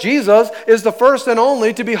 because Jesus is the first and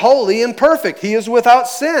only to be holy and perfect. He is without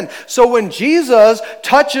sin. So when Jesus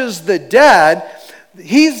touches the dead,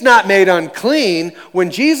 he's not made unclean. When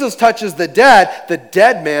Jesus touches the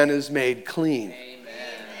dead man is made clean. Amen.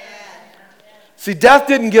 See, death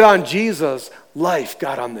didn't get on Jesus, life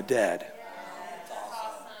got on the dead.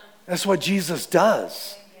 That's what Jesus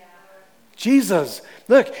does. Jesus,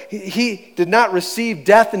 look, he did not receive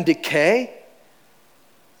death and decay.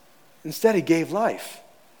 Instead, he gave life.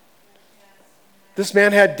 This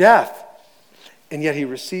man had death, and yet he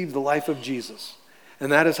received the life of Jesus. And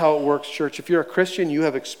that is how it works, church. If you're a Christian, you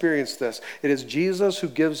have experienced this. It is Jesus who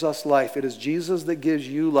gives us life. It is Jesus that gives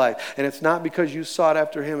you life. And it's not because you sought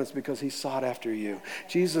after him, it's because he sought after you.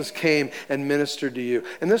 Jesus came and ministered to you.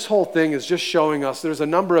 And this whole thing is just showing us, there's a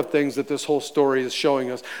number of things that this whole story is showing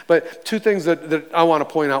us. But two things that I want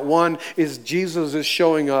to point out. One is Jesus is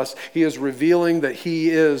showing us, he is revealing that he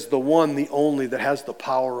is the one, the only, that has the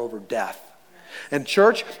power over death. And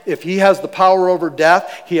church, if he has the power over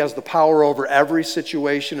death, he has the power over every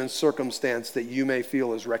situation and circumstance that you may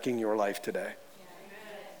feel is wrecking your life today.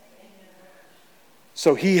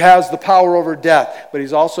 So he has the power over death, but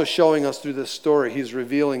he's also showing us through this story, he's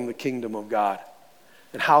revealing the kingdom of God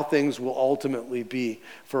and how things will ultimately be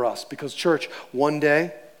for us. Because church, one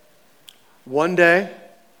day, we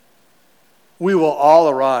will all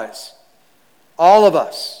arise. All of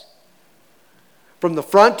us. From the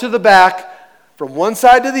front to the back, from one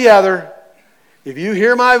side to the other. If you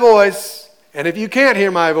hear my voice, and if you can't hear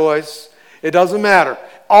my voice, it doesn't matter.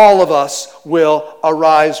 All of us will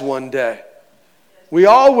arise one day. We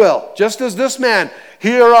all will. Just as this man,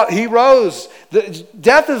 he rose.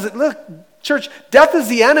 Death is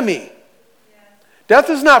the enemy. Death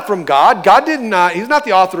is not from God. He's not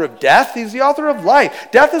the author of death. He's the author of life.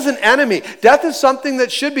 Death is an enemy. Death is something that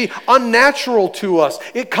should be unnatural to us.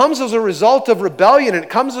 It comes as a result of rebellion. It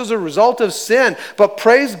comes as a result of sin. But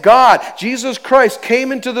praise God, Jesus Christ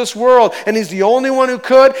came into this world, and he's the only one who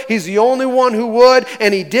could. He's the only one who would.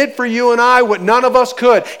 And he did for you and I what none of us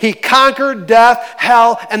could. He conquered death,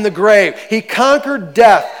 hell, and the grave. He conquered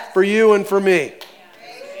death for you and for me.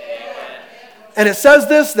 And it says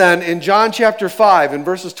this then in John chapter 5 in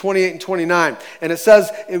verses 28 and 29. And it says,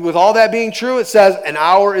 with all that being true, it says, an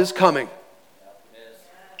hour is coming.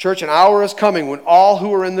 Church, an hour is coming when all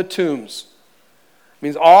who are in the tombs,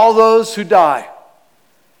 means all those who die,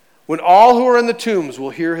 when all who are in the tombs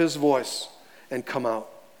will hear his voice and come out.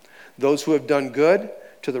 Those who have done good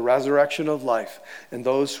to the resurrection of life, and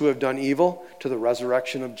those who have done evil to the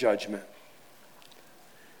resurrection of judgment.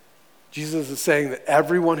 Jesus is saying that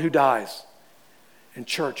everyone who dies in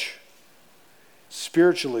church,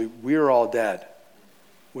 spiritually, we are all dead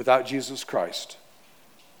without Jesus Christ.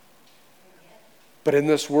 But in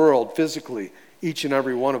this world, physically, each and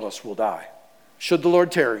every one of us will die. Should the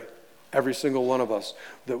Lord tarry, every single one of us,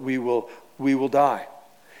 that we will die.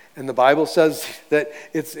 And the Bible says that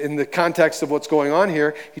it's in the context of what's going on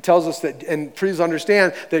here. He tells us that, and please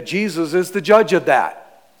understand, that Jesus is the judge of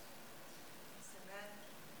that.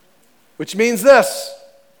 Which means this: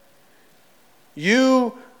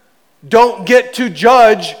 you don't get to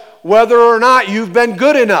judge whether or not you've been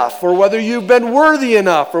good enough, or whether you've been worthy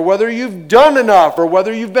enough, or whether you've done enough, or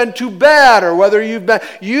whether you've been too bad, or whether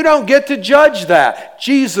you don't get to judge that.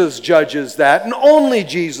 Jesus judges that, and only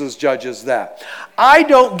Jesus judges that. I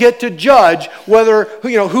don't get to judge whether,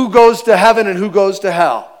 who goes to heaven and who goes to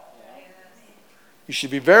hell. You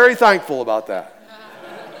should be very thankful about that.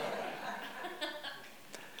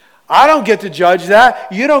 I don't get to judge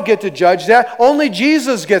that. You don't get to judge that. Only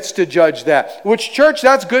Jesus gets to judge that. Which, church,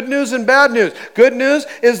 that's good news and bad news. Good news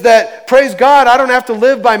is that, praise God, I don't have to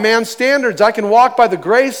live by man's standards. I can walk by the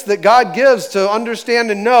grace that God gives to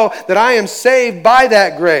understand and know that I am saved by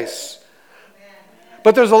that grace.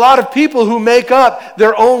 But there's a lot of people who make up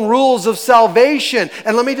their own rules of salvation.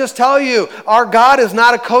 And let me just tell you, our God is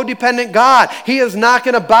not a codependent God. He is not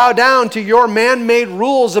going to bow down to your man-made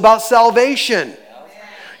rules about salvation.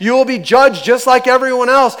 You will be judged just like everyone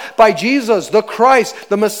else by Jesus, the Christ,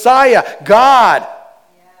 the Messiah, God.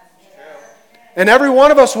 And every one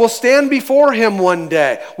of us will stand before Him one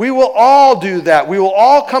day. We will all do that. We will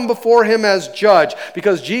all come before Him as judge,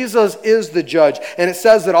 because Jesus is the judge. And it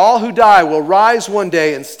says that all who die will rise one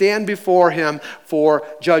day and stand before Him for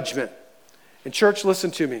judgment. And church, listen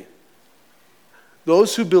to me.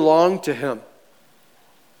 Those who belong to Him,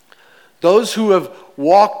 those who have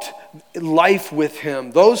walked life with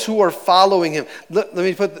Him, those who are following Him, let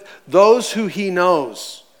me put those who He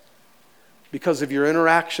knows because of your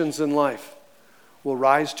interactions in life will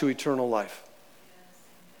rise to eternal life.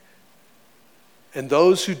 And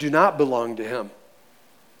those who do not belong to Him,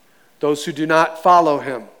 those who do not follow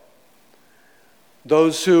Him,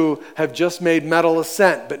 those who have just made mental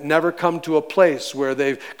assent but never come to a place where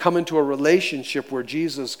they've come into a relationship where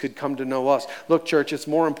Jesus could come to know us. Look, church, it's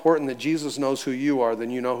more important that Jesus knows who you are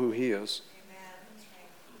than you know who He is.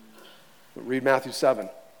 Amen. Read Matthew 7.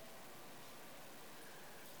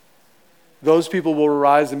 Those people will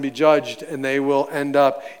arise and be judged, and they will end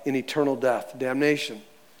up in eternal death, damnation,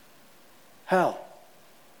 hell.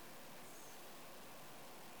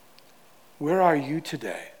 Where are you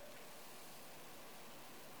today?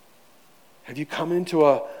 Have you come into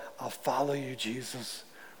a "I'll follow you, Jesus"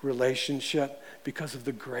 relationship because of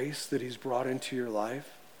the grace that He's brought into your life?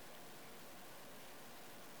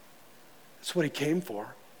 That's what He came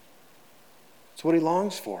for. It's what He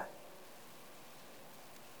longs for.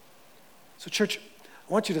 So, church,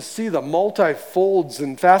 I want you to see the multi-folds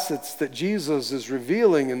and facets that Jesus is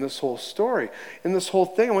revealing in this whole story. In this whole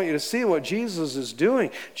thing, I want you to see what Jesus is doing.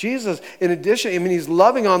 Jesus, in addition, He's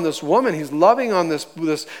loving on this woman. He's loving on this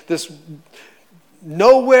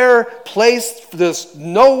nowhere place, this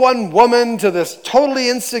no one woman, to this totally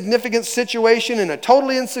insignificant situation in a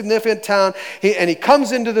totally insignificant town. And He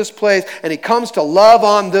comes into this place, and He comes to love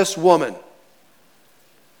on this woman.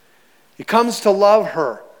 He comes to love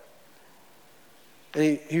her.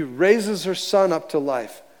 And he raises her son up to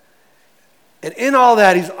life. And in all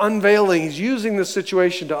that, He's using this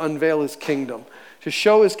situation to unveil His kingdom, to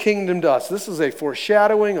show His kingdom to us. This is a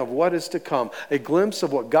foreshadowing of what is to come, a glimpse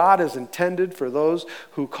of what God has intended for those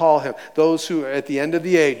who call Him, those who are at the end of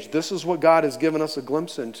the age. This is what God has given us a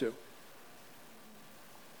glimpse into.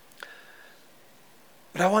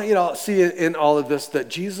 But I want you to see in all of this that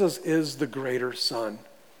Jesus is the greater Son.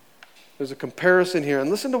 There's a comparison here. And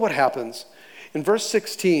listen to what happens. In verse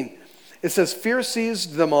 16, it says, "Fear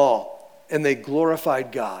seized them all, and they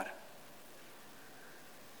glorified God."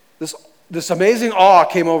 This amazing awe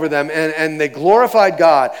came over them, and they glorified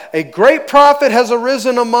God. "A great prophet has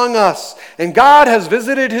arisen among us, and God has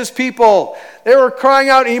visited His people." They were crying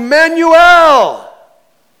out, "Emmanuel,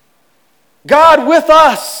 God with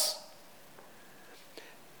us."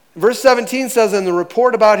 Verse 17 says, "And the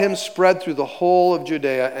report about Him spread through the whole of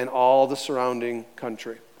Judea and all the surrounding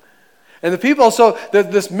country." And the people, so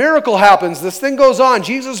this miracle happens, this thing goes on.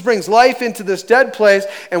 Jesus brings life into this dead place,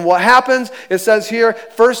 and what happens, it says here,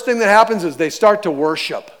 first thing that happens is they start to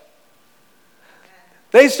worship.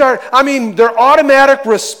 Their automatic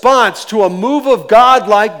response to a move of God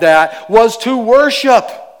like that was to worship.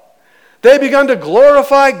 They began to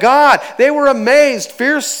glorify God. They were amazed.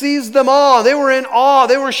 Fear seized them all. They were in awe.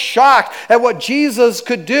 They were shocked at what Jesus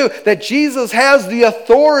could do, that Jesus has the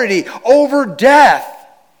authority over death.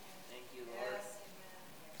 Thank you, Lord.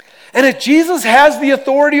 And if Jesus has the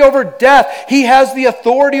authority over death, he has the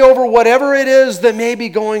authority over whatever it is that may be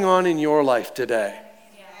going on in your life today.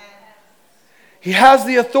 He has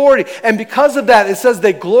the authority. And because of that, it says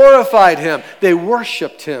they glorified him. They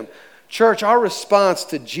worshiped him. Church, our response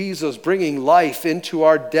to Jesus bringing life into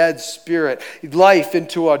our dead spirit, life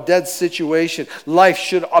into our dead situation, life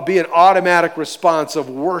should be an automatic response of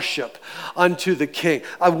worship unto the King,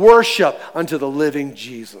 of worship unto the living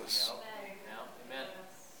Jesus. Amen.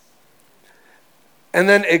 And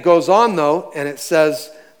then it goes on, though, and it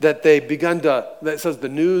says that it says the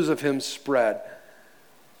news of him spread.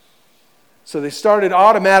 So they started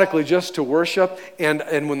automatically just to worship,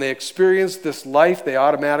 and when they experienced this life, they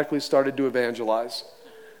automatically started to evangelize.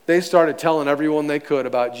 They started telling everyone they could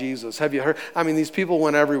about Jesus. Have you heard? I mean, these people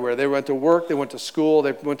went everywhere. They went to work, they went to school,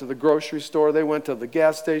 they went to the grocery store, they went to the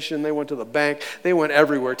gas station, they went to the bank, they went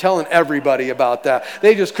everywhere, telling everybody about that.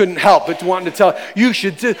 They just couldn't help but wanting to tell,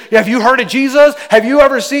 have you heard of Jesus? Have you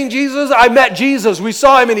ever seen Jesus? I met Jesus. We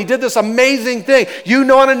saw him, and he did this amazing thing. You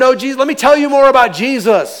want to know Jesus? Let me tell you more about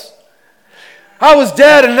Jesus. I was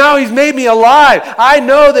dead and now he's made me alive. I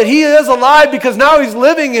know that he is alive because now he's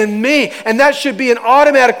living in me. And that should be an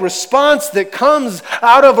automatic response that comes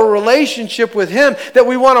out of a relationship with him, that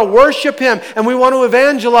we want to worship him and we want to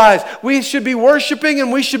evangelize. We should be worshiping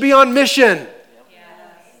and we should be on mission.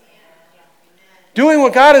 Doing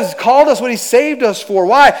what God has called us, what he saved us for.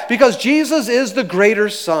 Why? Because Jesus is the greater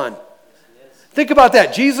Son. Think about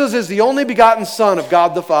that. Jesus is the only begotten Son of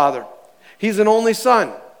God the Father. He's an only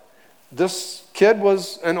Son. This kid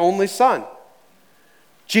was an only son.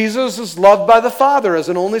 Jesus is loved by the Father as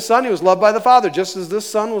an only son. He was loved by the Father just as this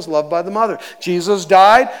son was loved by the mother. Jesus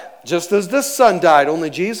died just as this son died. Only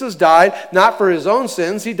Jesus died not for his own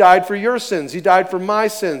sins. He died for your sins. He died for my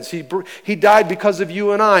sins. He died because of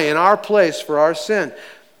you and I in our place for our sin.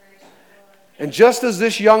 And just as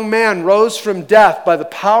this young man rose from death by the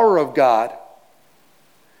power of God,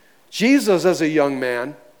 Jesus as a young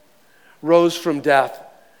man rose from death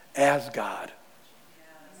as God,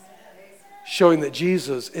 showing that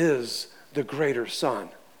Jesus is the greater Son.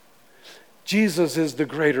 Jesus is the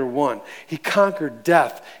greater one. He conquered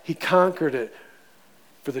death. He conquered it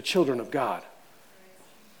for the children of God.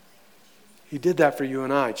 He did that for you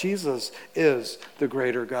and I. Jesus is the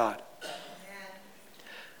greater God.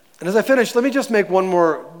 And as I finish, let me just make one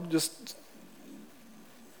more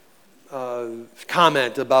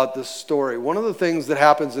comment about this story. One of the things that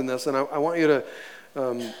happens in this, and I want you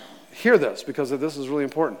to hear this because this is really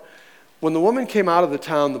important. When the woman came out of the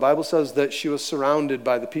town, the Bible says that she was surrounded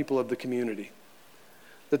by the people of the community.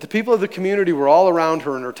 That the people of the community were all around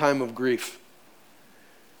her in her time of grief.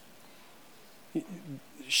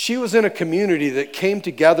 She was in a community that came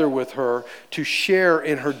together with her to share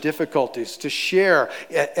in her difficulties, to share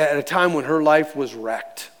at a time when her life was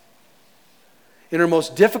wrecked. In her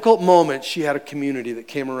most difficult moment, she had a community that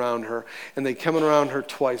came around her, and they come around her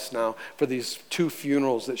twice now for these 2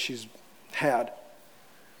 funerals that she's had.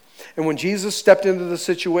 And when Jesus stepped into the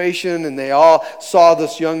situation and they all saw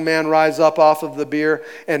this young man rise up off of the bier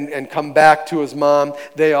and come back to his mom,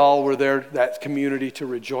 they all were there, that community, to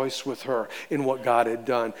rejoice with her in what God had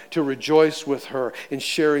done, to rejoice with her in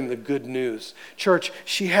sharing the good news. Church,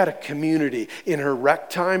 she had a community in her wreck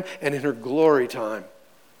time and in her glory time.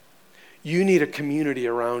 You need a community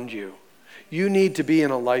around you. You need to be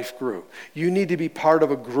in a life group. You need to be part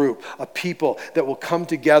of a group of people that will come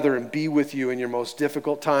together and be with you in your most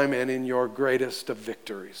difficult time and in your greatest of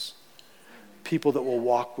victories. People that will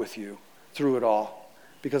walk with you through it all.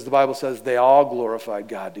 Because the Bible says they all glorified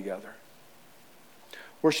God together.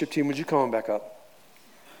 Worship team, would you come on back up?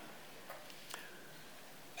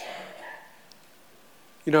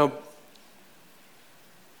 You know,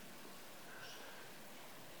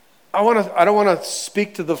 I don't want to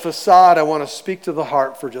speak to the facade. I want to speak to the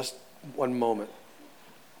heart for just one moment.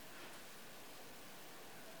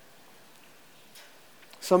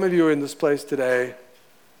 Some of you in this place today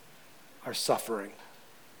are suffering.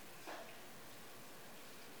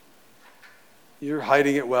 You're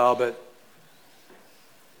hiding it well, but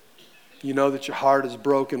you know that your heart is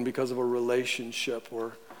broken because of a relationship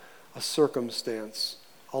or a circumstance,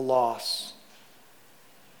 a loss.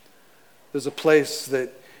 There's a place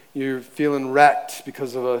that you're feeling wrecked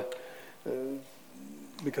because of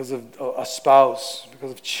a spouse,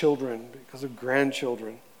 because of children, because of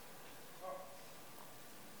grandchildren.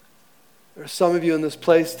 There are some of you in this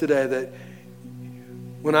place today that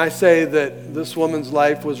When I say that this woman's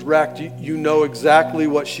life was wrecked, you know exactly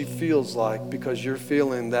what she feels like, because you're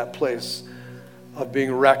feeling that place of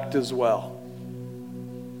being wrecked as well.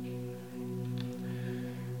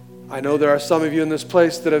 I know there are some of you in this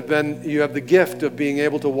place that you have the gift of being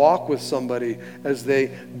able to walk with somebody as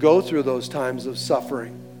they go through those times of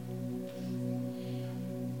suffering.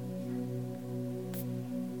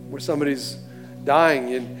 Where somebody's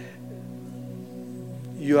dying and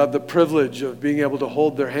you have the privilege of being able to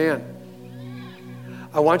hold their hand.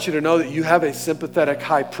 I want you to know that you have a sympathetic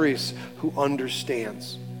high priest who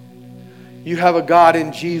understands. You have a God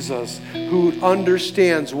in Jesus who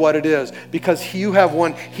understands what it is, because you have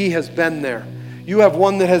one, he has been there. You have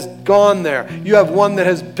one that has gone there. You have one that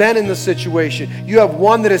has been in the situation. You have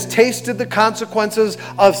one that has tasted the consequences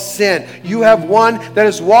of sin. You have one that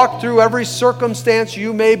has walked through every circumstance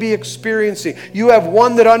you may be experiencing. You have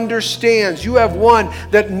one that understands. You have one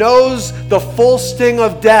that knows the full sting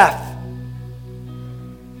of death.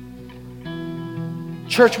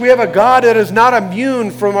 Church, we have a God that is not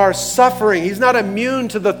immune from our suffering. He's not immune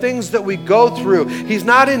to the things that we go through. He's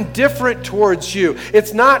not indifferent towards you.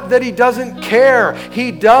 It's not that he doesn't care.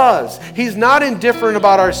 He does. He's not indifferent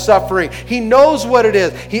about our suffering. He knows what it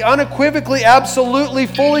is. He unequivocally, absolutely,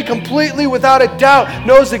 fully, completely, without a doubt,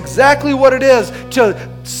 knows exactly what it is to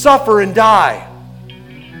suffer and die.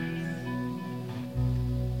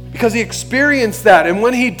 Because he experienced that. And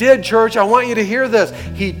when he did, church, I want you to hear this.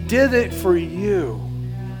 He did it for you.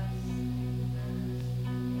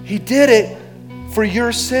 He did it for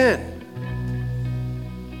your sin.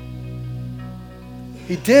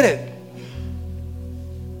 He did it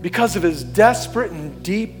because of his desperate and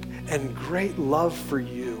deep and great love for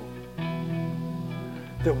you.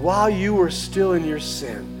 That while you were still in your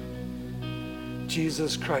sin,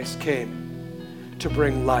 Jesus Christ came to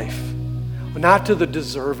bring life, not to the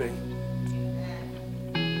deserving.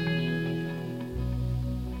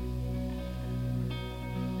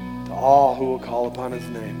 All who will call upon his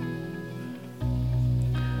name.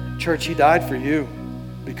 Church, he died for you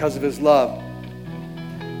because of his love.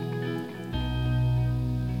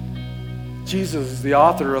 Jesus is the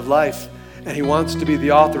author of life, and he wants to be the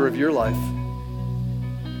author of your life.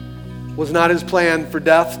 Was not his plan for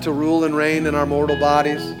death to rule and reign in our mortal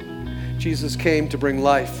bodies? Jesus came to bring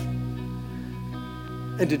life.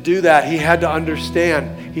 And to do that, he had to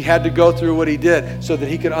understand. He had to go through what he did so that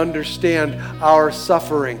he could understand our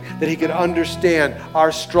suffering, that he could understand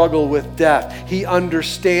our struggle with death. He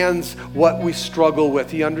understands what we struggle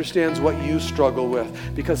with. He understands what you struggle with,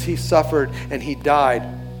 because he suffered and he died.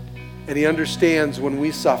 And he understands when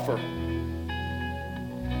we suffer.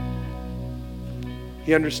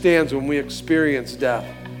 He understands when we experience death.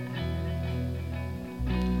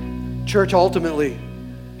 Church, ultimately,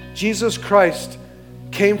 Jesus Christ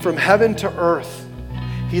came from heaven to earth.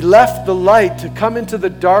 He left the light to come into the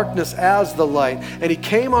darkness as the light. And he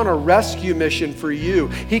came on a rescue mission for you.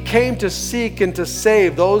 He came to seek and to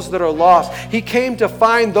save those that are lost. He came to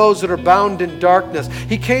find those that are bound in darkness.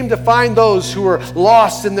 He came to find those who were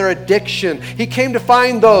lost in their addiction. He came to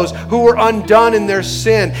find those who were undone in their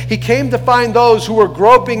sin. He came to find those who were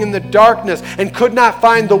groping in the darkness and could not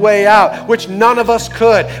find the way out, which none of us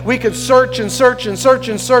could. We could search and search and search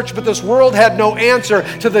and search, but this world had no answer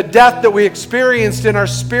to the death that we experienced in our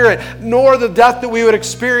spirit, nor the death that we would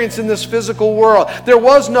experience in this physical world. There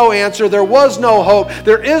was no answer. There was no hope.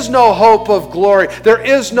 There is no hope of glory. There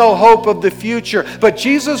is no hope of the future. But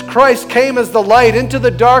Jesus Christ came as the light into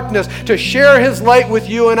the darkness to share his light with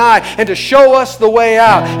you and I, and to show us the way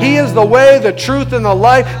out. He is the way, the truth, and the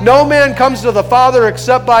life. No man comes to the Father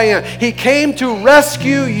except by him. He came to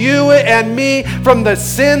rescue you and me from the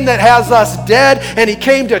sin that has us dead, and he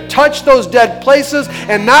came to touch those dead places,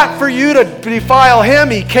 and not for you to defile him.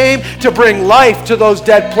 He came to bring life to those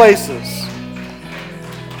dead places.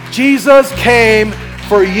 Jesus came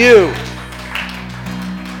for you.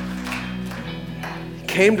 He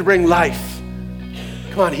came to bring life.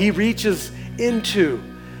 Come on, he reaches into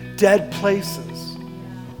dead places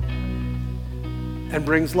and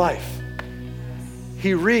brings life.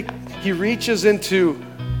 He reaches into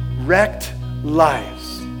wrecked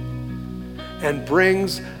lives and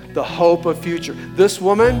brings the hope of future. This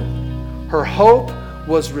woman, her hope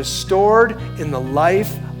was restored in the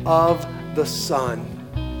life of the Son.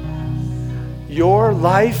 Your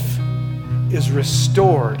life is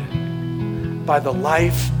restored by the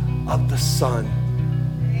life of the Son.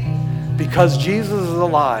 Because Jesus is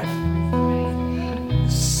alive,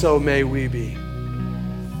 so may we be.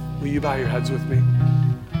 Will you bow your heads with me?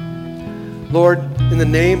 Lord, in the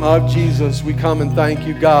name of Jesus, we come and thank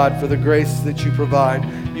you, God, for the grace that you provide.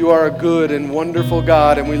 You are a good and wonderful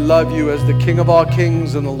God, and we love you as the King of all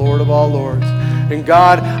kings and the Lord of all lords. And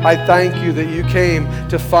God, I thank you that you came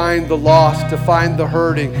to find the lost, to find the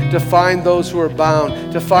hurting, to find those who are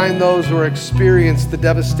bound, to find those who are experienced the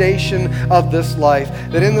devastation of this life.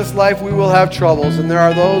 That in this life we will have troubles, and there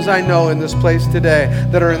are those I know in this place today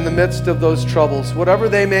that are in the midst of those troubles, whatever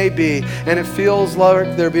they may be, and it feels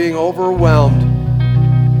like they're being overwhelmed.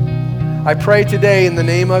 I pray today in the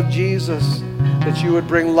name of Jesus that you would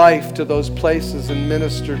bring life to those places and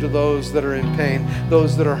minister to those that are in pain,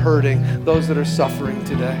 those that are hurting, those that are suffering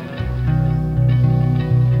today.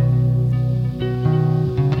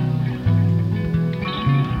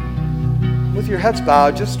 With your heads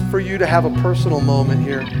bowed, just for you to have a personal moment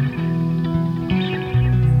here.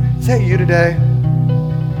 Is that you today?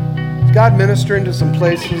 Is God ministering to some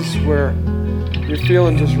places where you're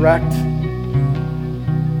feeling just wrecked?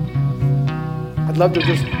 I'd love to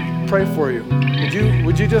just pray for you.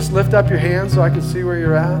 Would you just lift up your hand so I can see where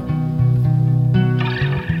you're at?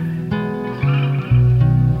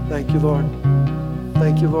 Thank you, Lord.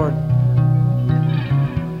 Thank you, Lord.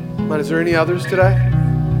 Come on, is there any others today?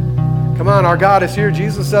 Come on, our God is here.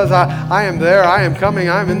 Jesus says, I am there, I am coming,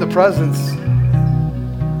 I am in the presence.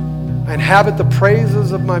 I inhabit the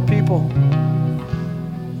praises of my people.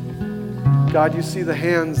 God, you see the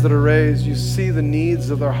hands that are raised. You see the needs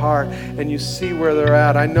of their heart, and you see where they're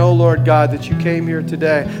at. I know, Lord God, that you came here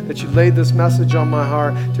today, that you laid this message on my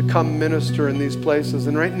heart to come minister in these places.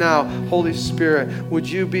 And right now, Holy Spirit, would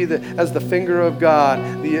you be as the finger of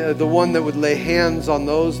God, the one that would lay hands on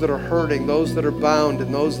those that are hurting, those that are bound,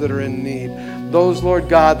 and those that are in need. Those, Lord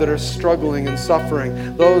God, that are struggling and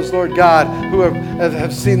suffering. Those, Lord God, who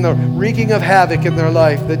have seen the wreaking of havoc in their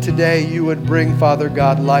life, that today you would bring, Father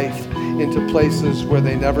God, life into places where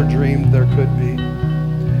they never dreamed there could be.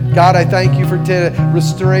 God, I thank you for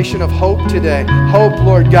restoration of hope today. Hope,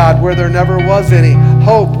 Lord God, where there never was any.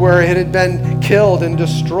 Hope where it had been killed and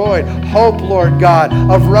destroyed. Hope, Lord God,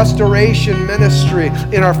 of restoration ministry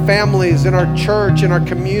in our families, in our church, in our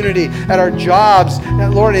community, at our jobs.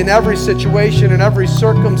 And Lord, in every situation, in every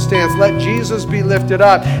circumstance, let Jesus be lifted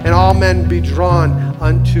up and all men be drawn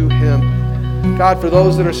unto him. God, for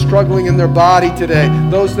those that are struggling in their body today,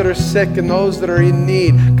 those that are sick and those that are in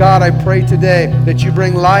need, God, I pray today that you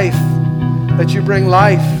bring life, that you bring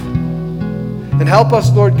life. And help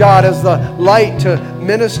us, Lord God, as the light to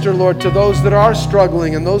minister, Lord, to those that are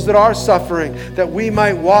struggling and those that are suffering, that we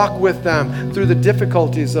might walk with them through the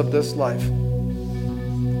difficulties of this life.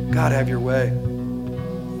 God, have your way.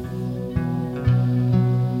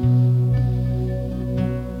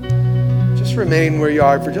 Just remain where you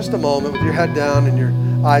are for just a moment with your head down and your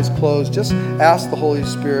eyes closed. Just ask the Holy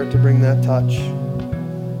Spirit to bring that touch.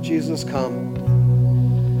 Jesus, come.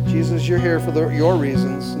 Jesus, you're here for your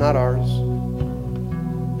reasons, not ours.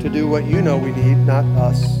 To do what you know we need, not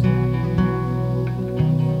us.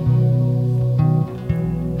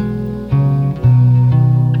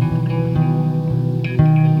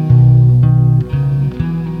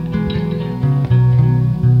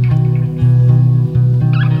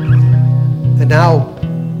 Now,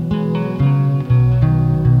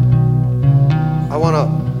 I want to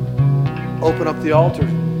open up the altar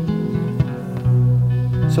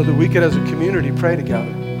so that we could, as a community, pray together.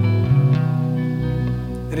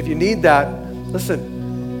 And if you need that,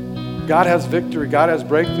 listen, God has victory. God has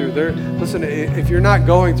breakthrough. Listen, if you're not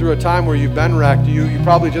going through a time where you've been wrecked, you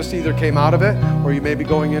probably just either came out of it or you may be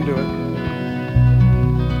going into it.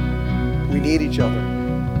 We need each other.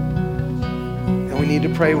 And we need to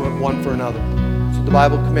pray one for another. The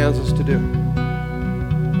Bible commands us to do.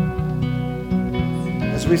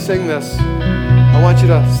 As we sing this, I want you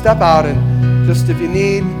to step out and just, if you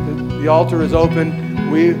need, the altar is open.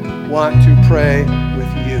 We want to pray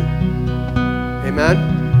with you. Amen?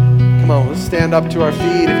 Come on, let's stand up to our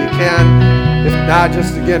feet if you can. If not,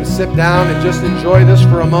 just again, sit down and just enjoy this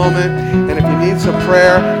for a moment. And if you need some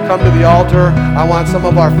prayer, come to the altar. I want some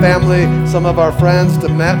of our family, some of our friends to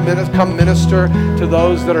come minister to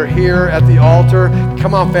those that are here at the altar.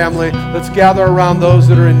 Come on, family. Let's gather around those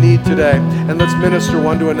that are in need today, and let's minister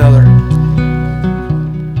one to another.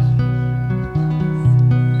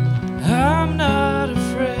 I'm not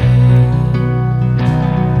afraid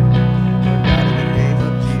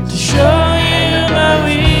to show you my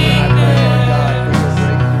weakness,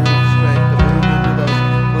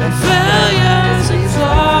 my failures and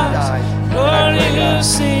flaws. Lord, you've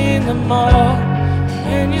seen them all,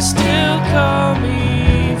 and you still call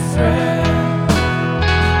me friend.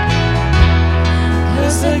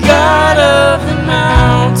 'Cause the God of the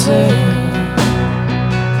mountain